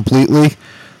fit completely.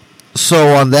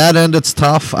 So on that end, it's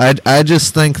tough. I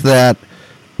just think that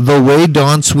the way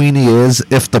Don Sweeney is,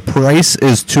 if the price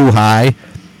is too high,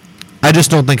 I just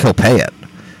don't think he'll pay it.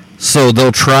 So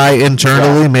they'll try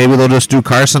internally. Maybe they'll just do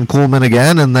Carson Kuhlman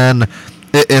again, and then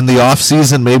in the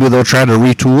offseason, maybe they'll try to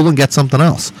retool and get something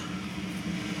else.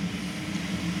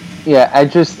 Yeah, I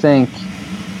just think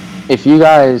if you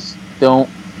guys don't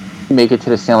make it to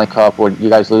the Stanley Cup, or you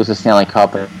guys lose the Stanley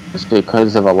Cup, it's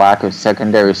because of a lack of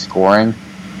secondary scoring.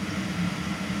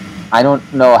 I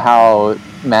don't know how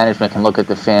management can look at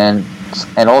the fans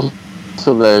and also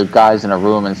the guys in a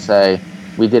room and say,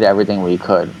 we did everything we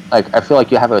could. Like, I feel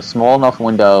like you have a small enough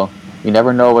window. You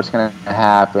never know what's going to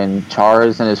happen. Chara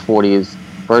is in his 40s.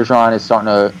 Bergeron is starting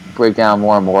to break down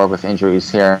more and more with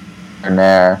injuries here and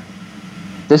there.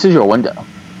 This is your window,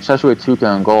 especially with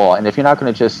Tuukka in goal. And if you're not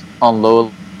going to just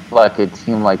unload like a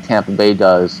team like Tampa Bay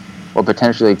does, or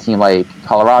potentially a team like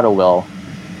Colorado will,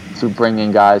 to bring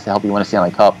in guys to help you win a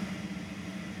Stanley Cup,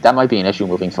 that might be an issue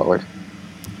moving forward.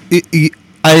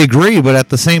 I agree, but at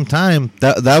the same time,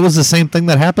 that was the same thing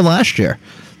that happened last year.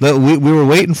 We were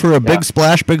waiting for a big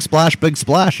splash.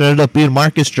 It ended up being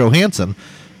Marcus Johansson.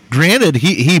 Granted,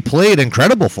 he played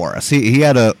incredible for us. He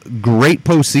had a great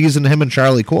postseason, him and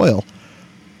Charlie Coyle.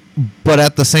 But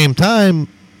at the same time,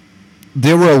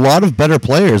 there were a lot of better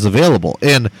players available.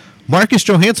 And Marcus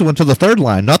Johansson went to the third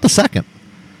line, not the second.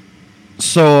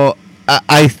 So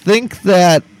I think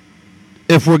that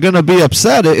if we're going to be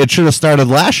upset, it should have started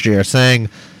last year, saying,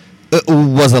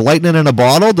 was it lightning in a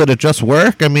bottle? Did it just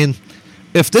work? I mean,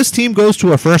 if this team goes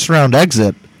to a first-round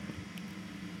exit,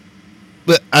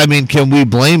 I mean, can we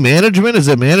blame management? Is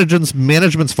it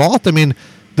management's fault? I mean,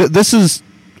 this is,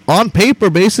 on paper,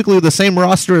 basically the same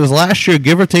roster as last year,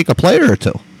 give or take a player or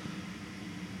two.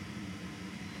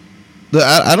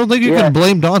 I don't think you can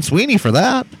blame Don Sweeney for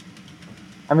that.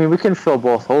 I mean, we can fill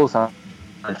both holes on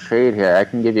trade here. I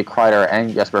can give you Kreider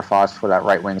and Jesper Fast for that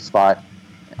right wing spot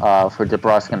for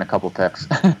DeBrusk and a couple picks.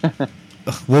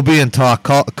 We'll be in talk.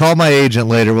 Call my agent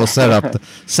later. We'll set up the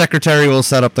secretary will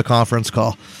set up the conference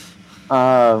call.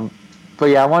 But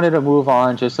yeah, I wanted to move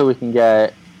on just so we can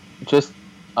get just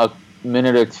a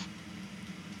minute or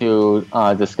to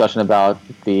discussion about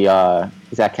the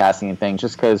Zach Kassian thing,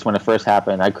 just because when it first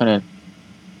happened, I couldn't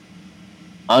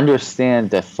understand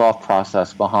the thought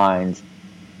process behind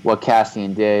what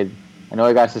Kassian did. I know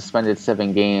he got suspended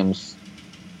 7 games.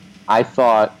 I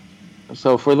thought,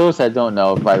 so for those that don't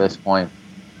know by this point,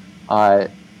 the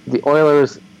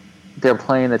Oilers, they're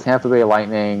playing the Tampa Bay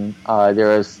Lightning.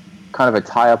 There was kind of a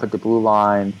tie-up at the blue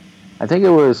line. I think it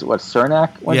was,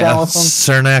 Cernak went down with him?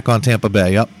 Cernak on Tampa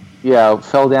Bay, yep. Yeah,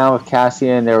 fell down with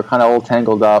Kassian. They were kind of all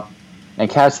tangled up. And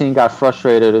Kassian got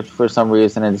frustrated for some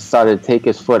reason and decided to take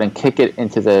his foot and kick it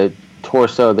into the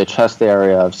torso, the chest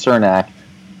area of Cernak.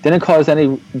 Didn't cause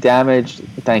any damage,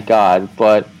 thank God,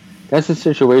 but that's a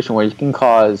situation where you can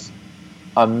cause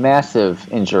a massive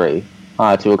injury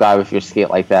to a guy with your skate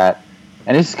like that.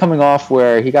 And this is coming off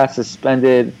where he got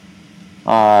suspended.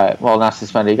 Not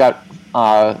suspended.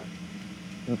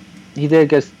 He did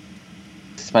get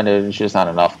suspended, it's just not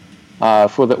enough.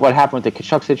 For what happened with the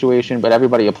Tkachuk situation, but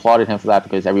everybody applauded him for that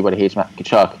because everybody hates Matt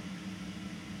Tkachuk.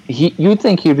 You'd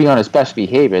think he'd be on his best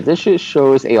behavior. This just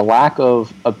shows a lack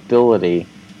of ability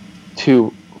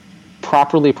to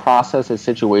properly process a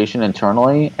situation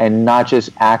internally and not just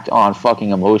act on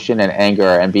fucking emotion and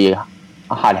anger and be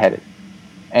hot-headed.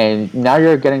 And now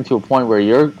you're getting to a point where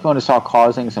you're going to start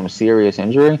causing some serious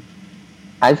injury.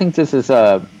 I think this is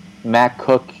a Matt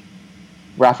Cook,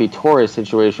 Raffi Torres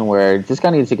situation where this guy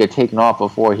needs to get taken off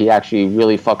before he actually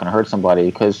really fucking hurts somebody.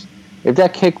 Because if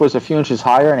that kick was a few inches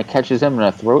higher and it catches him in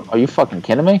the throat, are you fucking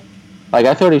kidding me? Like,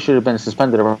 I thought he should have been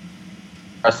suspended the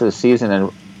rest of the season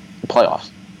and playoffs.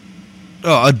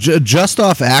 Just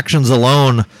off actions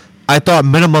alone, I thought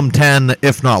minimum 10,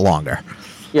 if not longer.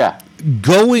 Yeah.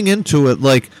 Going into it,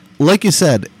 like you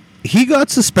said, he got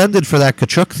suspended for that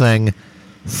Tkachuk thing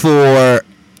for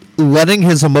letting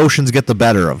his emotions get the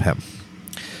better of him.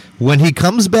 When he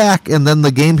comes back and then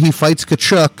the game he fights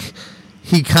Tkachuk,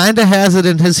 he kind of has it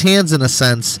in his hands in a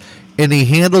sense, and he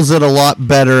handles it a lot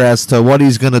better as to what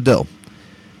he's going to do.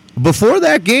 Before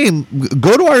that game,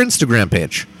 go to our Instagram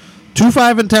page,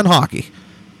 25and10 Hockey.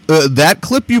 That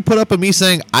clip you put up of me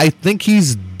saying, I think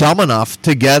he's dumb enough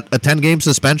to get a 10-game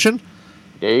suspension.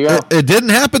 There you go. It didn't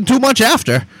happen too much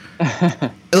after.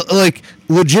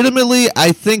 Legitimately,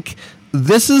 I think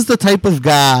this is the type of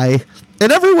guy,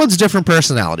 and everyone's different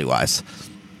personality-wise.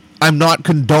 I'm not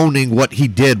condoning what he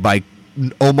did by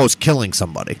almost killing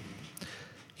somebody.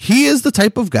 He is the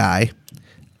type of guy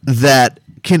that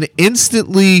can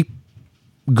instantly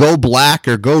go black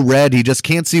or go red. He just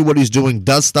can't see what he's doing,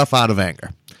 does stuff out of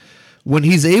anger. When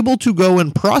he's able to go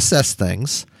and process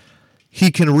things, he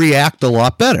can react a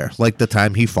lot better, like the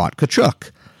time he fought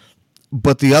Tkachuk.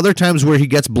 But the other times where he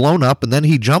gets blown up and then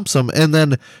he jumps him, and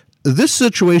then this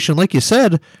situation, like you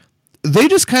said, they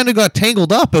just kind of got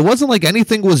tangled up. It wasn't like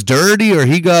anything was dirty or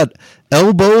he got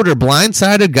elbowed or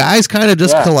blindsided. Guys kind of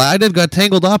just collided, got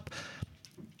tangled up.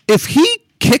 If he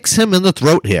kicks him in the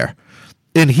throat here,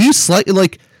 and he's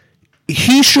slightly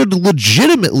he should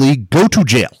legitimately go to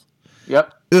jail.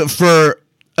 Yep. For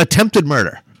attempted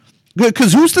murder.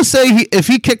 Because who's to say if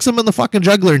he kicks him in the fucking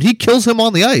jugular and he kills him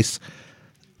on the ice,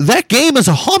 that game is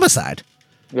a homicide.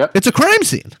 Yep. It's a crime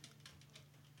scene.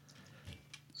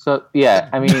 So, yeah,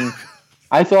 I mean,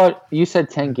 I thought you said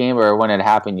 10-gamer when it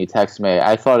happened. You texted me.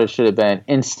 I thought it should have been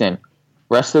instant.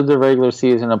 Rest of the regular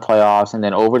season and playoffs, and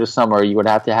then over the summer, you would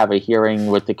have to have a hearing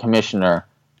with the commissioner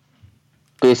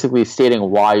basically stating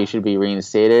why you should be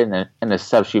reinstated and the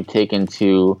steps you've taken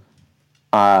to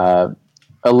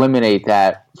eliminate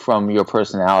that from your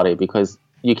personality, because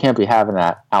you can't be having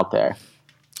that out there.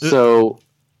 So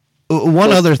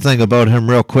one other thing about him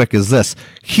real quick is this.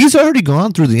 He's already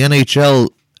gone through the NHL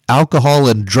alcohol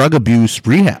and drug abuse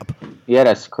rehab. Yeah,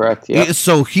 that's correct. Yeah.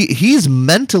 So he's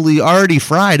mentally already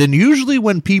fried, and usually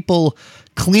when people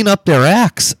clean up their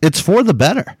acts, it's for the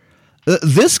better.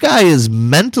 This guy is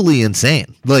mentally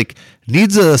insane.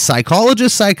 Needs a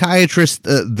psychologist, psychiatrist.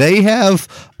 They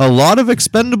have a lot of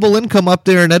expendable income up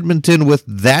there in Edmonton with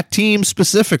that team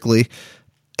specifically.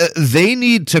 They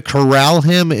need to corral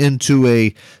him into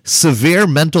a severe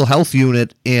mental health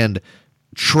unit and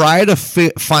try to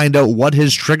find out what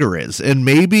his trigger is. And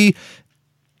maybe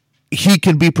he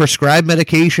can be prescribed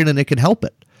medication and it can help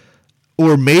it.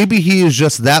 Or maybe he is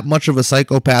just that much of a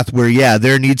psychopath where,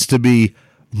 there needs to be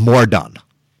more done.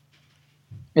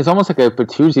 It's almost like a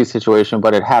Bertuzzi situation,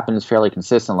 but it happens fairly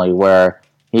consistently where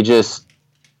he just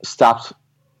stops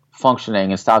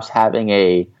functioning and stops having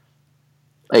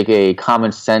a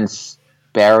common sense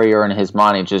barrier in his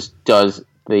mind. He just does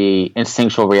the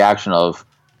instinctual reaction of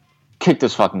kick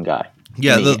this fucking guy.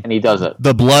 Yeah, and he does it.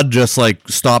 The blood just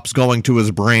stops going to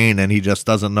his brain and he just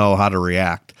doesn't know how to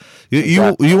react. You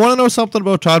want to know something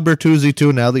about Todd Bertuzzi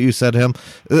too? Now that you said him,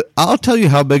 I'll tell you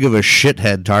how big of a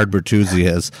shithead Todd Bertuzzi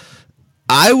is.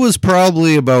 I was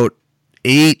probably about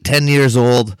 8-10 years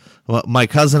old. My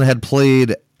cousin had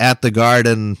played at the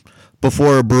Garden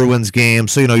before a Bruins game,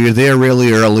 so you're there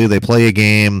really early. They play a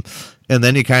game, and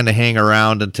then you kind of hang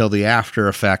around until the after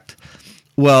effect.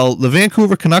 Well, the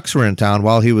Vancouver Canucks were in town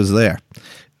while he was there.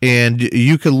 And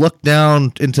you could look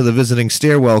down into the visiting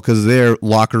stairwell because their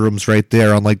locker room's right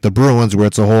there, unlike the Bruins where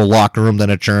it's a whole locker room,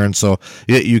 then a churn, so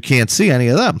you can't see any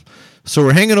of them. So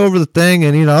we're hanging over the thing,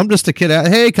 and, I'm just a kid.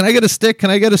 Hey, can I get a stick? Can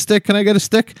I get a stick? Can I get a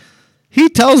stick? He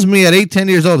tells me at 8-10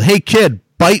 years old, hey, kid,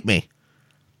 bite me.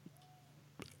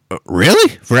 Really?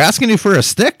 For asking you for a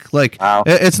stick? Like, wow.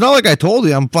 It's not like I told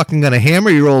you I'm fucking going to hammer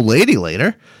your old lady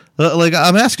later. Like,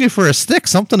 I'm asking you for a stick,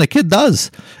 something a kid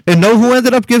does. And know who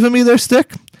ended up giving me their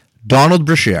stick? Donald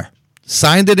Brashear.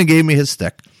 Signed it and gave me his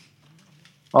stick.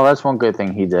 Well, that's one good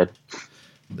thing he did.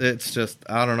 It's just,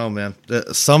 I don't know, man.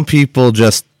 Some people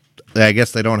just, I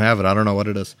guess they don't have it. I don't know what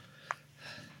it is.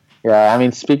 Yeah, I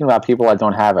mean, speaking about people that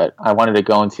don't have it, I wanted to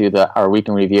go into our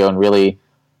weekend review and really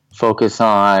focus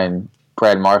on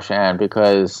Brad Marchand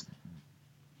because,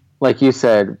 like you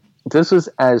said, this was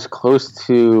as close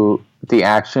to the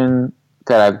action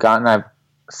that I've gotten. I've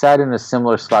sat in a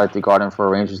similar spot at the Garden for a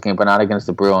Rangers game, but not against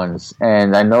the Bruins.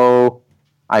 And I know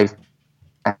I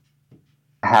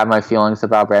have my feelings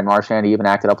about Brad Marchand. He even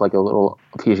acted up like a little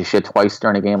piece of shit twice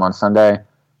during a game on Sunday.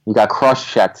 He got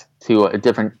cross-checked to a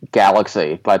different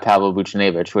galaxy by Pavel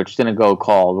Buchnevich, which didn't go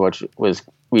called, which was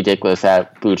ridiculous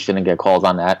that Buch didn't get called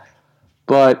on that.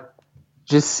 But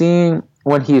just seeing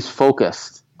when he's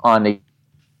focused on the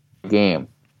game,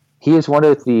 he is one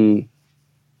of the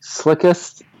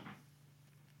slickest,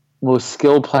 most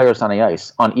skilled players on the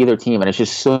ice on either team, and it's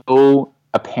just so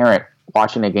apparent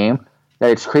watching the game that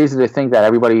it's crazy to think that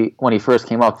everybody, when he first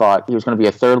came out, thought he was going to be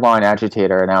a third-line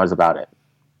agitator, and that was about it.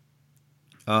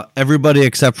 Everybody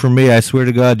except for me, I swear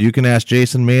to God, you can ask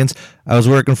Jason Maines. I was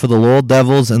working for the Lowell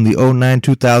Devils in the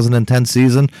 2009-2010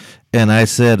 season, and I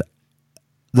said,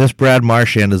 this Brad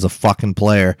Marchand is a fucking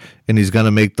player, and he's going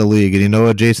to make the league. And you know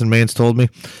what Jason Maines told me?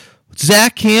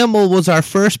 Zach Campbell was our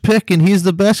first pick, and he's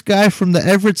the best guy from the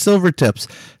Everett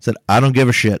Silvertips. I said, I don't give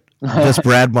a shit. This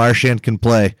Brad Marchand can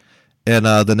play. And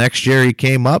the next year he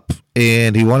came up,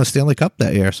 and he won a Stanley Cup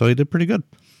that year, so he did pretty good.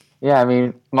 Yeah, I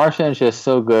mean, Marchand's just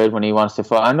so good when he wants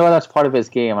to I know that's part of his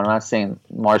game. I'm not saying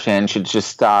Marchand should just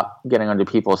stop getting under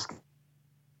people's skin,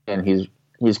 and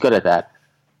he's good at that.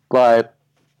 But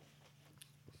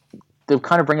to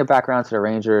kind of bring it back around to the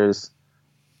Rangers,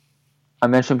 I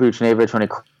mentioned Buchnevich when he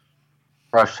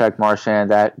cross-checked Marchand.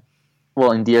 That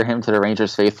will endear him to the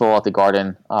Rangers faithful at the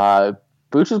Garden.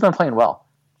 Buch has been playing well.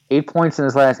 8 points in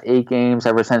his last 8 games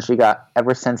ever since he got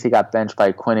benched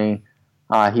by Quinney.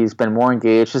 He's been more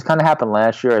engaged. This kind of happened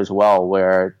last year as well,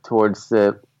 where towards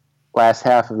the last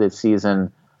half of the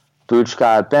season, Buch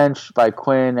got benched by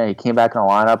Quinn, and he came back in the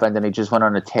lineup, and then he just went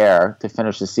on a tear to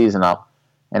finish the season up.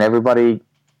 And everybody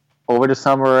over the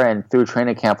summer and through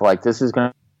training camp were like, this is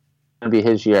going to be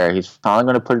his year. He's finally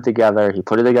going to put it together. He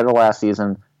put it together last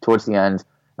season towards the end,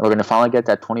 and we're going to finally get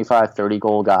that 25,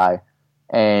 30-goal guy.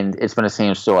 And it's been the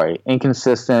same story.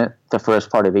 Inconsistent the first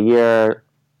part of the year.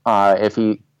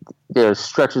 There's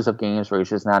stretches of games where he's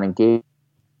just not engaged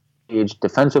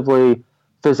defensively,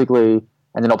 physically,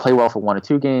 and then he'll play well for 1 or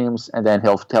 2 games, and then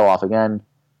he'll tail off again.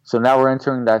 So now we're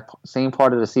entering that same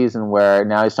part of the season where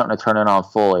now he's starting to turn it on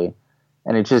fully.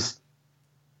 And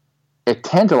it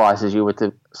tantalizes you with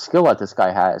the skill that this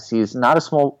guy has. He's not a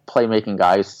small playmaking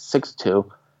guy. He's 6'2".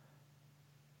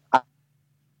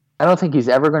 I don't think he's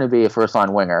ever going to be a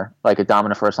first-line winger, like a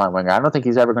dominant first-line winger. I don't think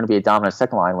he's ever going to be a dominant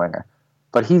second-line winger.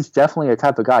 But he's definitely a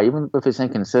type of guy, even with his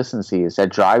inconsistencies, that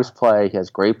drives play. He has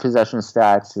great possession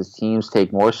stats. His teams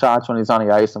take more shots when he's on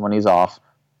the ice than when he's off.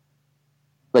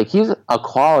 Like, he's a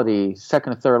quality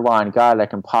second or third-line guy that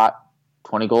can pot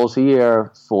 20 goals a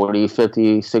year, 40,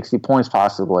 50, 60 points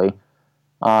possibly.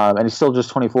 And he's still just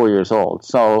 24 years old.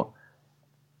 So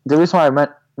the reason why I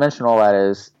mention all that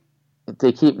is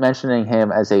they keep mentioning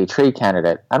him as a trade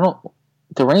candidate.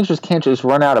 The Rangers can't just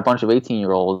run out a bunch of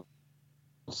 18-year-olds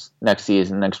next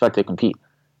season and expect to compete,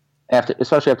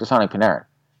 especially after signing Panarin.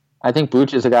 I think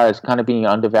Buch is a guy that's kind of being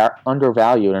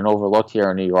undervalued and overlooked here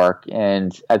in New York,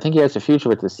 and I think he has a future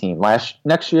with this team.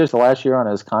 Next year is the last year on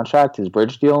his contract, his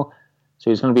bridge deal, so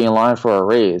he's going to be in line for a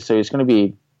raise. So he's going to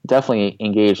be definitely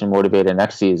engaged and motivated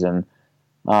next season,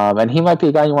 and he might be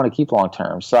a guy you want to keep long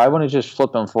term. So I wouldn't just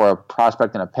flip him for a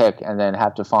prospect and a pick and then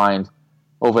have to find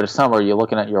over the summer you're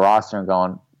looking at your roster and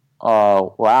going,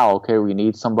 oh, wow, okay, we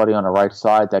need somebody on the right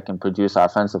side that can produce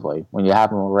offensively when you have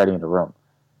them already in the room.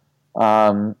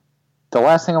 The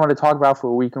last thing I want to talk about for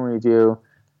a weekend review,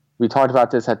 we talked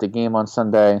about this at the game on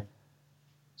Sunday.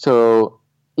 So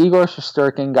Igor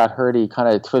Shesterkin got hurt. He kind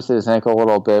of twisted his ankle a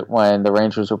little bit when the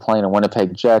Rangers were playing the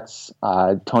Winnipeg Jets.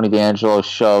 Tony DeAngelo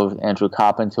shoved Andrew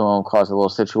Kopp into him, caused a little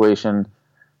situation.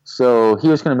 So he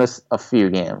was going to miss a few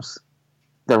games.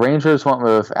 The Rangers went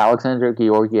with Alexander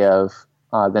Georgiev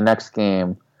the next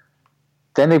game.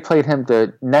 Then they played him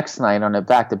the next night on a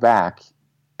back-to-back.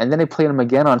 And then they played him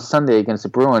again on Sunday against the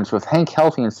Bruins with Hank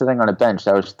healthy and sitting on a bench.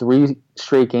 That was 3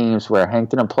 straight games where Hank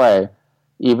didn't play,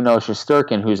 even though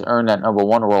Shesterkin, who's earned that number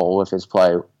 1 role with his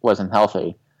play, wasn't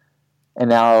healthy. And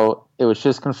now it was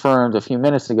just confirmed a few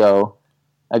minutes ago.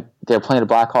 They're playing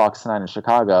the Blackhawks tonight in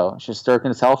Chicago.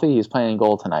 Shesterkin's healthy. He's playing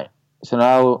goal tonight. So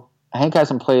now Hank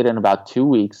hasn't played in about 2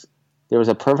 weeks. There was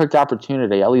a perfect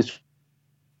opportunity, at least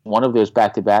one of those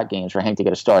back-to-back games, for Hank to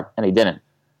get a start, and he didn't.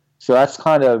 So that's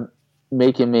kind of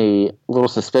making me a little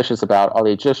suspicious about, are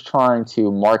they just trying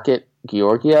to market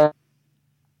Georgiev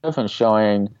and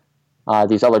showing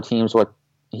these other teams what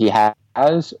he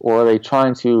has, or are they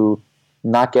trying to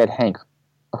not get Hank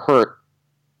hurt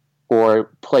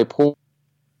or play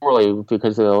poorly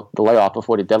because of the layoff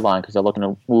before the deadline because they're looking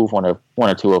to move one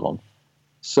or two of them?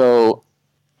 So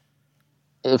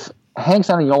if Hank's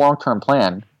on a long-term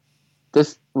plan,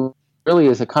 this really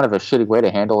is a kind of a shitty way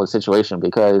to handle the situation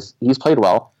because he's played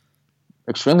well,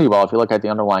 extremely well if you look at the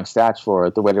underlying stats for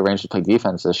the way the Rangers play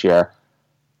defense this year,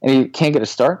 and he can't get a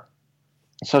start,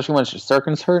 especially when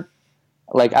Shesterkin's hurt.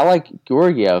 Like, I like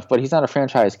Georgiev, but he's not a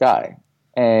franchise guy.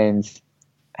 And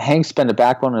Hank's been the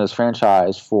backbone of his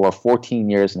franchise for 14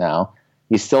 years now.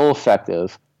 He's still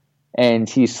effective, and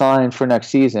he's signed for next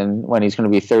season when he's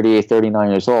going to be 38, 39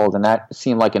 years old, and that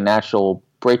seemed like a natural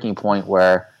breaking point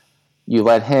where you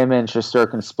let him and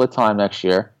Shesterkin split time next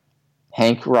year.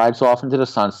 Hank rides off into the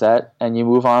sunset, and you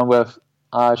move on with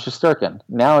Shesterkin.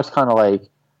 Now it's kind of like,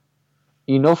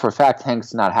 you know for a fact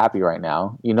Hank's not happy right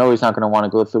now. You know he's not going to want to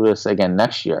go through this again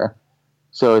next year.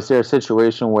 So is there a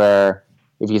situation where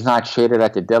if he's not traded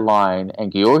at the deadline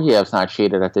and Georgiev's not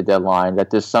traded at the deadline,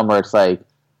 that this summer it's like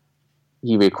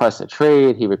he requests a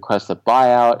trade, he requests a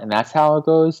buyout, and that's how it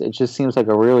goes? It just seems like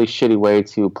a really shitty way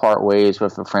to part ways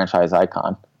with a franchise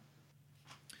icon.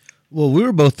 Well, we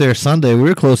were both there Sunday. We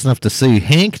were close enough to see.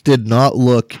 Hank did not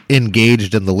look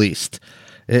engaged in the least.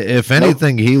 If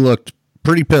anything, He looked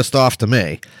pretty pissed off to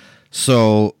me.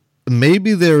 So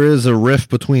maybe there is a rift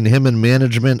between him and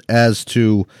management as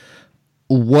to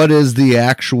what is the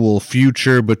actual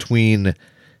future between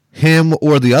him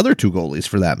or the other 2 goalies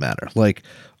for that matter. Like,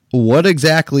 what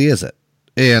exactly is it?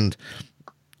 And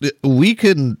we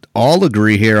can all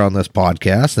agree here on this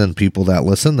podcast and people that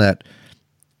listen that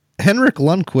Henrik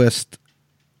Lundqvist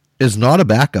is not a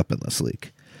backup in this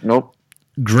league. Nope.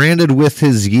 Granted, with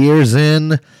his years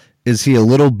in, is he a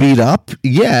little beat up?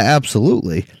 Yeah,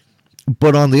 absolutely.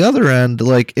 But on the other end,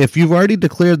 like, if you've already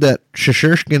declared that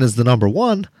Shesterkin is the number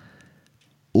 1,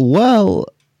 well,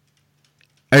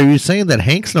 are you saying that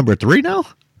Hank's number 3 now?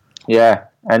 Yeah,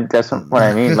 and that's what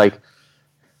I mean. Like,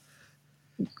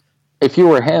 if you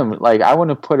were him, like, I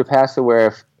wouldn't have put it past it where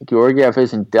if Georgiev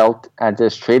isn't dealt at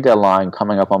this trade deadline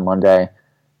coming up on Monday,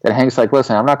 that Hank's like,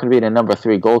 listen, I'm not going to be the number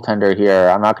 3 goaltender here.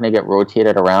 I'm not going to get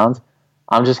rotated around.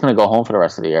 I'm just going to go home for the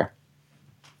rest of the year.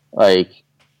 Like,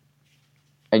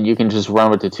 and you can just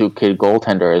run with the 2 kid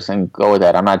goaltenders and go with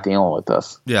that. I'm not dealing with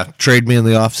this. Yeah, trade me in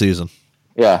the offseason.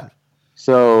 Yeah.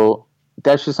 So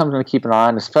that's just something to keep an eye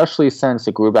on, especially since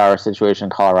the Grubauer situation in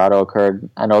Colorado occurred.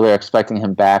 I know they're expecting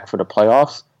him back for the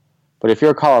playoffs, but if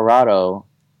you're Colorado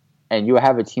and you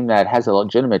have a team that has a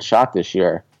legitimate shot this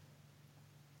year,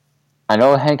 I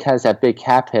know Hank has that big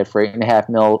cap hit for $8.5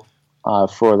 million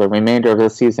for the remainder of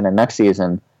this season and next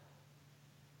season,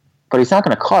 but he's not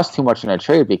going to cost too much in a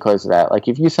trade because of that. Like,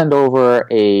 if you send over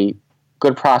a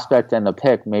good prospect and a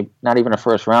pick, maybe not even a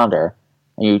first rounder,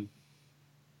 and you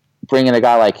bring in a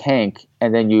guy like Hank,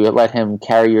 and then you let him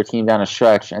carry your team down a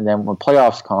stretch, and then when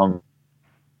playoffs come,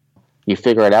 you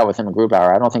figure it out with him and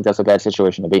Grubauer. I don't think that's a bad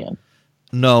situation to be in.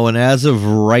 No, and as of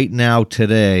right now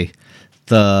today,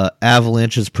 the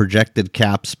Avalanche's projected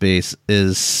cap space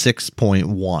is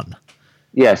 6.1.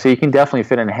 Yeah, so you can definitely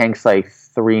fit in Hank's like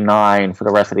 3.9 for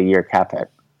the rest of the year cap hit.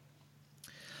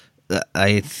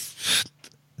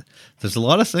 There's a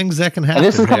lot of things that can happen.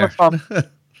 And this is coming here. from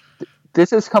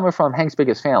this is coming from Hank's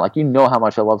biggest fan. Like, you know how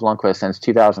much I love Lundqvist since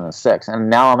 2006, and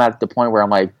now I'm at the point where I'm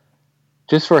like,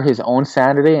 just for his own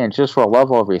sanity and just for a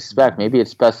level of respect, maybe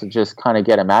it's best to just kind of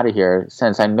get him out of here.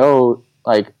 Since I know,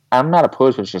 like, I'm not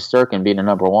opposed to Shesterkin being a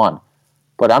number 1,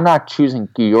 but I'm not choosing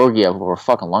Georgiev over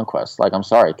fucking Lundqvist. Like, I'm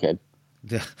sorry, kid.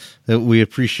 Yeah, we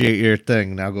appreciate your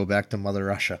thing. Now go back to Mother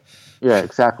Russia. Yeah,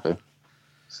 exactly.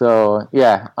 So,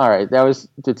 yeah, all right. That was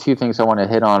the two things I want to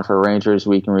hit on for Rangers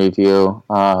week in review.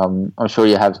 I'm sure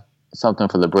you have something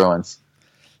for the Bruins.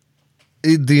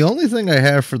 The only thing I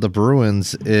have for the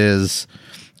Bruins is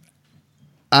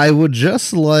I would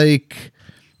just like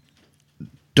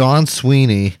Don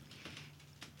Sweeney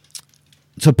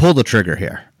to pull the trigger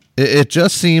here. It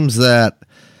just seems that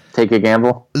take a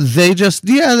gamble.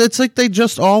 It's like they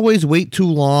just always wait too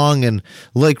long, and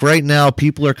like right now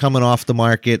people are coming off the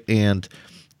market, and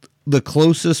the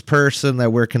closest person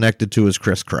that we're connected to is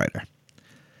Chris Kreider.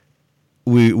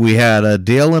 We had a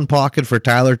deal in pocket for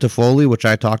Tyler Toffoli, which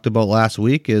I talked about last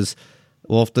week. Is,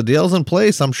 well, if the deal's in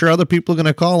place, I'm sure other people are going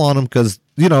to call on him because,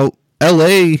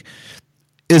 LA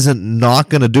isn't not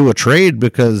going to do a trade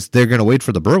because they're going to wait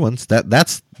for the Bruins.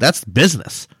 That's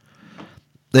business.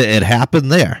 It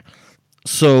happened there.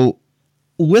 So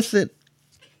with it,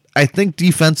 I think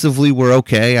defensively we're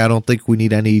okay. I don't think we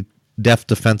need any depth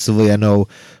defensively. I know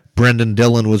Brendan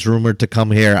Dillon was rumored to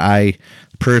come here. I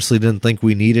personally didn't think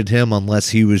we needed him unless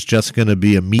he was just going to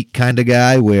be a meat kind of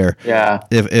guy where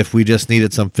if we just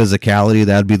needed some physicality,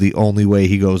 that'd be the only way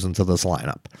he goes into this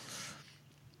lineup.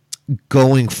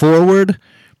 Going forward,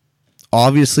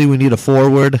 obviously we need a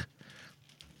forward.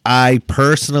 I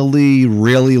personally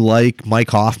really like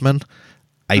Mike Hoffman.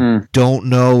 I don't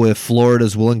know if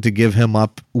Florida's willing to give him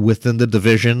up within the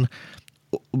division,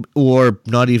 or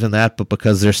not even that, but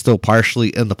because they're still partially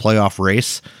in the playoff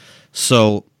race.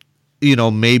 So,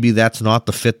 maybe that's not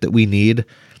the fit that we need.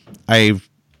 I've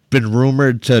been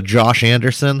rumored to Josh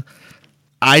Anderson.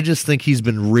 I just think he's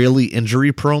been really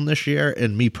injury prone this year,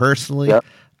 and me personally,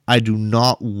 I do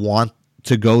not want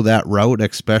to go that route,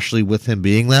 especially with him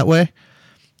being that way.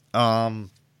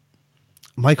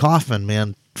 Mike Hoffman,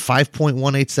 man,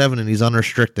 5.187, and he's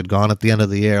unrestricted, gone at the end of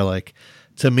the year. Like,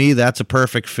 to me, that's a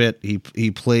perfect fit.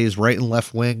 He plays right and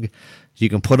left wing. You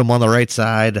can put him on the right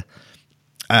side.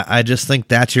 I just think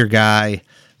that's your guy.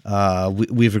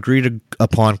 We've agreed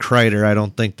upon Kreider. I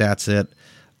don't think that's it.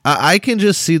 I can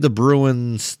just see the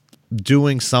Bruins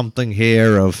doing something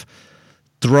here of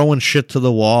throwing shit to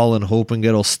the wall and hoping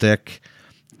it'll stick.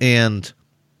 And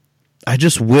I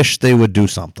just wish they would do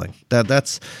something.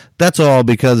 That's all,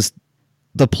 because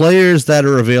the players that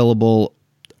are available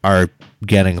are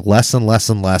getting less and less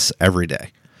and less every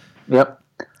day. Yep.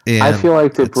 And I feel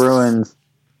like the Bruins.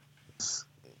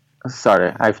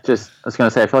 Sorry, I was going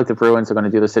to say, I feel like the Bruins are going to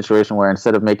do the situation where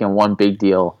instead of making one big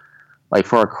deal, like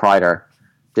for a Kreider,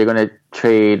 they're going to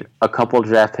trade a couple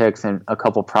draft picks and a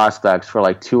couple prospects for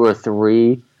like 2 or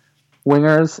 3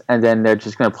 wingers, and then they're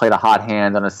just going to play the hot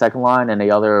hand on the second line, and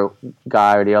the other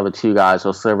guy or the other 2 guys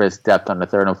will serve as depth on the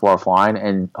third and fourth line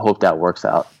and hope that works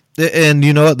out. And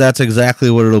you know what? That's exactly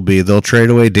what it'll be. They'll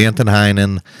trade away Danton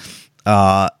Heinen,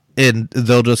 and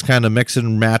they'll just kind of mix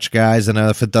and match guys, and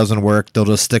if it doesn't work, they'll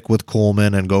just stick with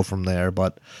Coleman and go from there.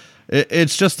 But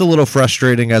it's just a little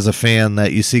frustrating as a fan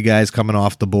that you see guys coming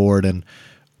off the board, and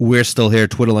we're still here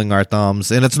twiddling our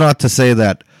thumbs. And it's not to say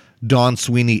that Don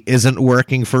Sweeney isn't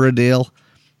working for a deal,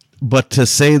 but to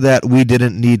say that we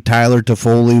didn't need Tyler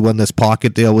Toffoli when this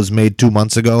pocket deal was made 2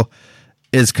 months ago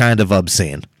is kind of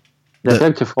obscene. I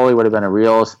think Toffoli would have been a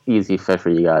real easy fit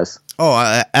for you guys.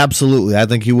 Oh, absolutely. I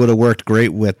think he would have worked great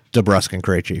with DeBrusk and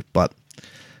Krejci, but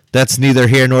that's neither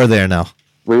here nor there now.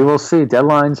 We will see.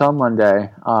 Deadline's on Monday.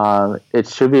 It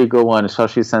should be a good one,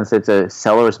 especially since it's a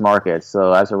seller's market.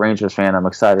 So as a Rangers fan, I'm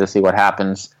excited to see what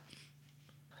happens.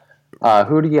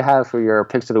 Who do you have for your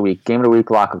picks of the week? Game of the week,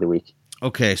 lock of the week.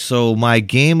 Okay, so my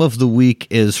game of the week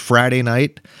is Friday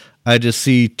night. I just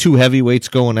see 2 heavyweights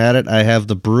going at it. I have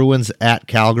the Bruins at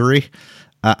Calgary.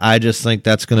 I just think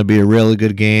that's going to be a really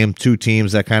good game. 2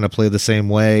 teams that kind of play the same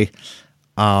way.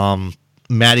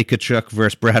 Matty Tkachuk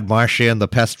versus Brad Marchand, the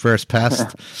pest versus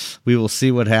pest. We will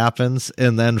see what happens.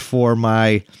 And then for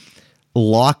my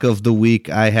lock of the week,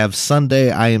 I have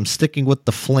Sunday. I am sticking with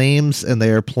the Flames, and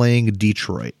they are playing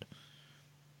Detroit.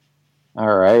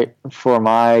 All right. For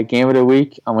my game of the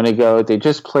week, I'm going to go. They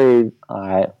just played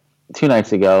 2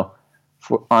 nights ago.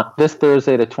 On this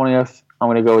Thursday, the 20th, I'm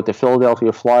going to go with the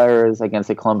Philadelphia Flyers against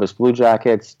the Columbus Blue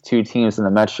Jackets, 2 teams in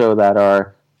the Metro that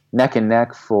are neck and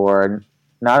neck for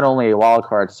not only a wild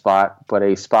card spot, but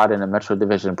a spot in the Metro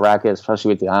Division bracket, especially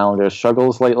with the Islanders'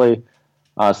 struggles lately.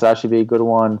 So that should be a good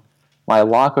one. My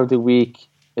lock of the week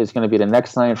is going to be the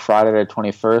next night, Friday the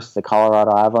 21st, the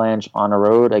Colorado Avalanche on the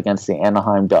road against the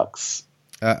Anaheim Ducks.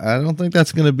 I don't think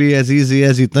that's going to be as easy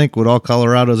as you think with all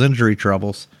Colorado's injury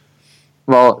troubles.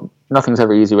 Well, nothing's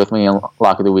ever easy with me in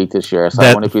lock of the week this year, so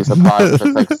I wouldn't be surprised if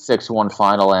it's like 6-1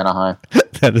 final Anaheim.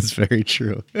 That is very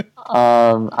true.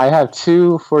 I have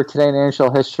two for today in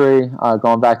NHL history.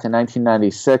 Going back to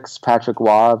 1996, Patrick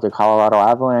Waugh of the Colorado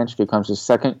Avalanche becomes the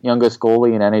second youngest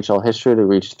goalie in NHL history to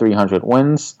reach 300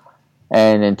 wins.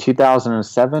 And in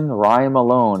 2007, Ryan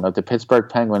Malone of the Pittsburgh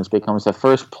Penguins becomes the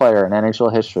first player in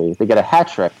NHL history to get a hat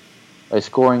trick by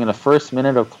scoring in the first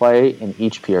minute of play in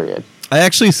each period. I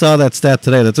actually saw that stat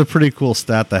today. That's a pretty cool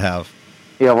stat to have.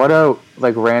 Yeah, what a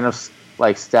random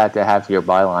stat to have to your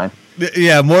byline.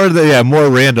 Yeah, more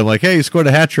random. Like, hey, you scored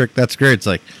a hat trick. That's great. It's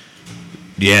like,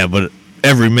 yeah, but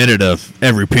every minute of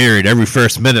every period, every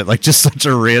first minute, like just such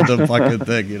a random fucking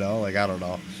thing, you know? Like, I don't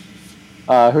know.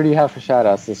 Who do you have for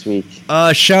shout-outs this week?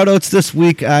 Shout-outs this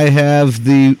week, I have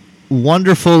the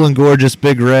wonderful and gorgeous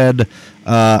Big Red.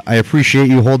 I appreciate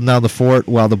you holding down the fort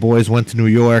while the boys went to New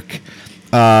York.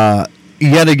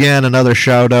 Yet again, another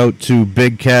shout-out to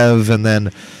Big Kev and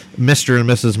then Mr. and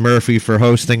Mrs. Murphy for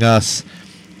hosting us.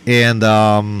 And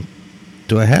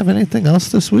do I have anything else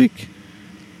this week?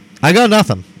 I got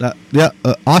nothing.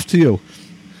 Off to you.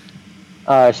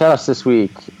 Shout-outs this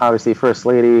week, obviously First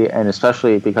Lady, and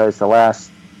especially because the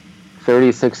last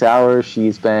 36 hours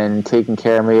she's been taking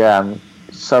care of me. I'm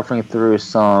suffering through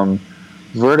some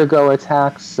vertigo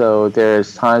attacks, so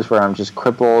there's times where I'm just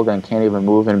crippled and can't even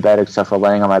move in bed except for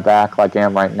laying on my back like I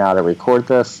am right now to record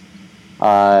this.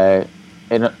 And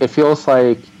it feels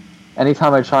like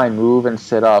anytime I try and move and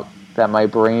sit up, that my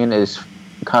brain is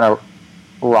kind of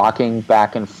rocking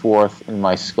back and forth in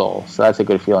my skull. So that's a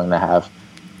good feeling to have.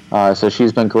 So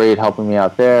she's been great helping me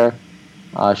out there.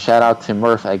 Shout out to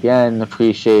Murph again.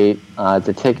 Appreciate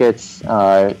the tickets.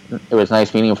 It was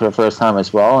nice meeting him for the first time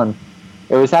as well. And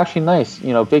it was actually nice.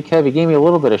 You know, Big Kev, he gave me a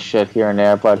little bit of shit here and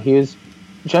there, but he was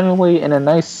genuinely in a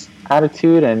nice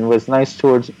attitude and was nice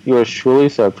towards yours truly,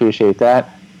 so I appreciate that.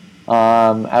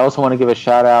 I also want to give a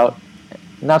shout out,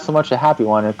 not so much a happy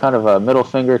one, kind of a middle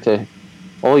finger to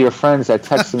all your friends that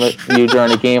texted you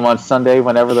during the game on Sunday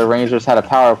whenever the Rangers had a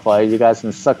power play. You guys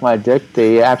can suck my dick.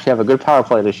 They actually have a good power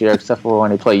play this year, except for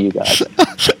when they play you guys.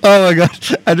 Oh my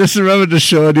gosh. I just remember just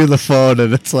showing you the phone,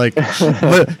 and it's like,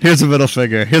 here's a middle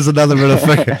finger. Here's another middle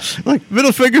finger. Like,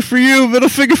 middle finger for you, middle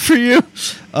finger for you.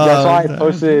 That's why I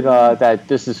posted that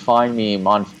This Is Fine meme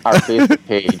on our Facebook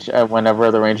page whenever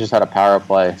the Rangers had a power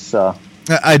play. So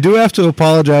I do have to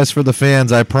apologize for the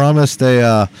fans. I promised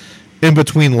a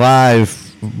in-between live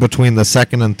between the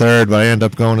second and third, but I end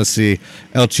up going to see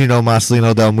El Chino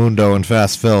Marcelino Del Mundo and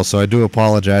Fast Phil, so I do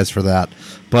apologize for that.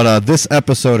 But this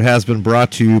episode has been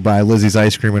brought to you by Lizzie's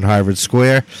Ice Cream in Harvard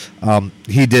Square.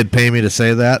 He did pay me to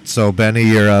say that, so Benny,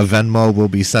 your Venmo will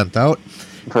be sent out.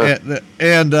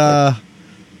 And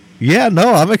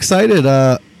I'm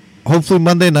excited. Hopefully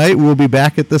Monday night we'll be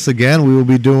back at this again. We will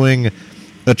be doing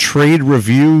a trade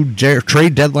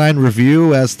deadline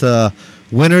review as to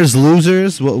winners,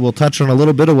 losers. We'll touch on a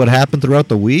little bit of what happened throughout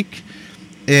the week.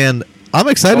 And I'm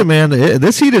excited, man.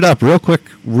 This heated up real quick.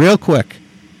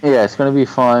 Yeah, it's going to be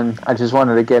fun. I just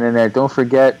wanted to get in there. Don't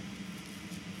forget,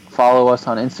 follow us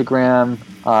on Instagram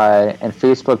and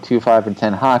Facebook, 25 and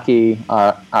 10 Hockey.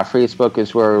 Our Facebook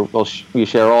is where we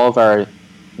share all of our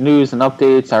news and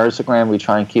updates. Our Instagram, we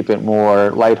try and keep it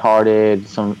more lighthearted,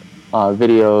 some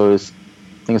videos,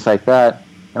 things like that.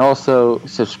 And also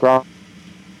subscribe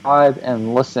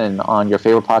and listen on your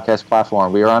favorite podcast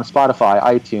platform. We are on Spotify,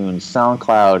 iTunes,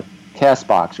 SoundCloud,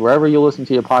 CastBox. Wherever you listen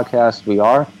to your podcast, we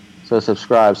are. So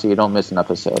subscribe so you don't miss an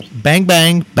episode. Bang,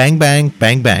 bang, bang, bang,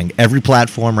 bang, bang. Every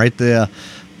platform right there.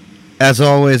 As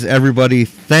always, everybody,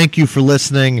 thank you for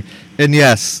listening. And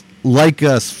yes, like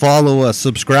us, follow us,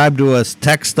 subscribe to us,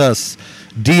 text us,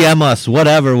 DM us,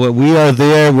 whatever. We are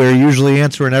there. We're usually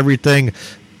answering everything.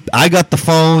 I got the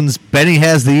phones. Benny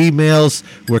has the emails.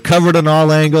 We're covered on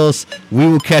all angles. We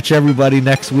will catch everybody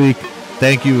next week.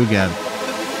 Thank you again.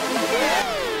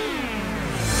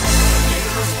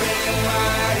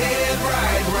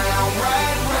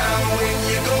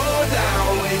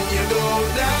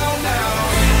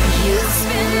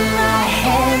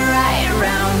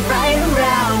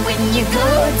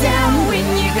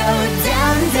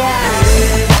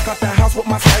 With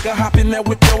my swagger, hop in there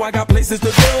with yo, I got places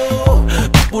to go.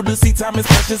 People to see, time is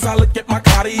precious. I look at my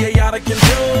Cartier out of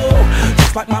control.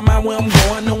 Just like my mind where I'm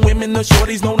going, the women, the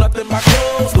shorties know nothing but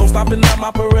clothes. No stopping at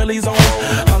my Pirelli's on.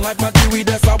 Unlike my jewelry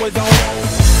that's always on.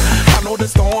 I know the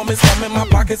storm is coming, my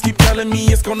pockets keep telling me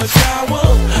it's gonna shower.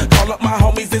 Call up my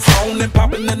homies, it's on and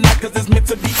popping the night cause it's meant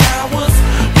to be ours.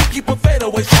 We keep a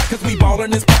fadeaway shot cause we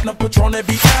ballin' this platinum Patron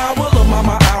every hour. Look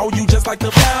mama, ow, you just like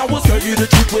the flowers. Girl, you the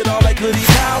truth with all that goody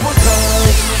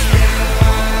power.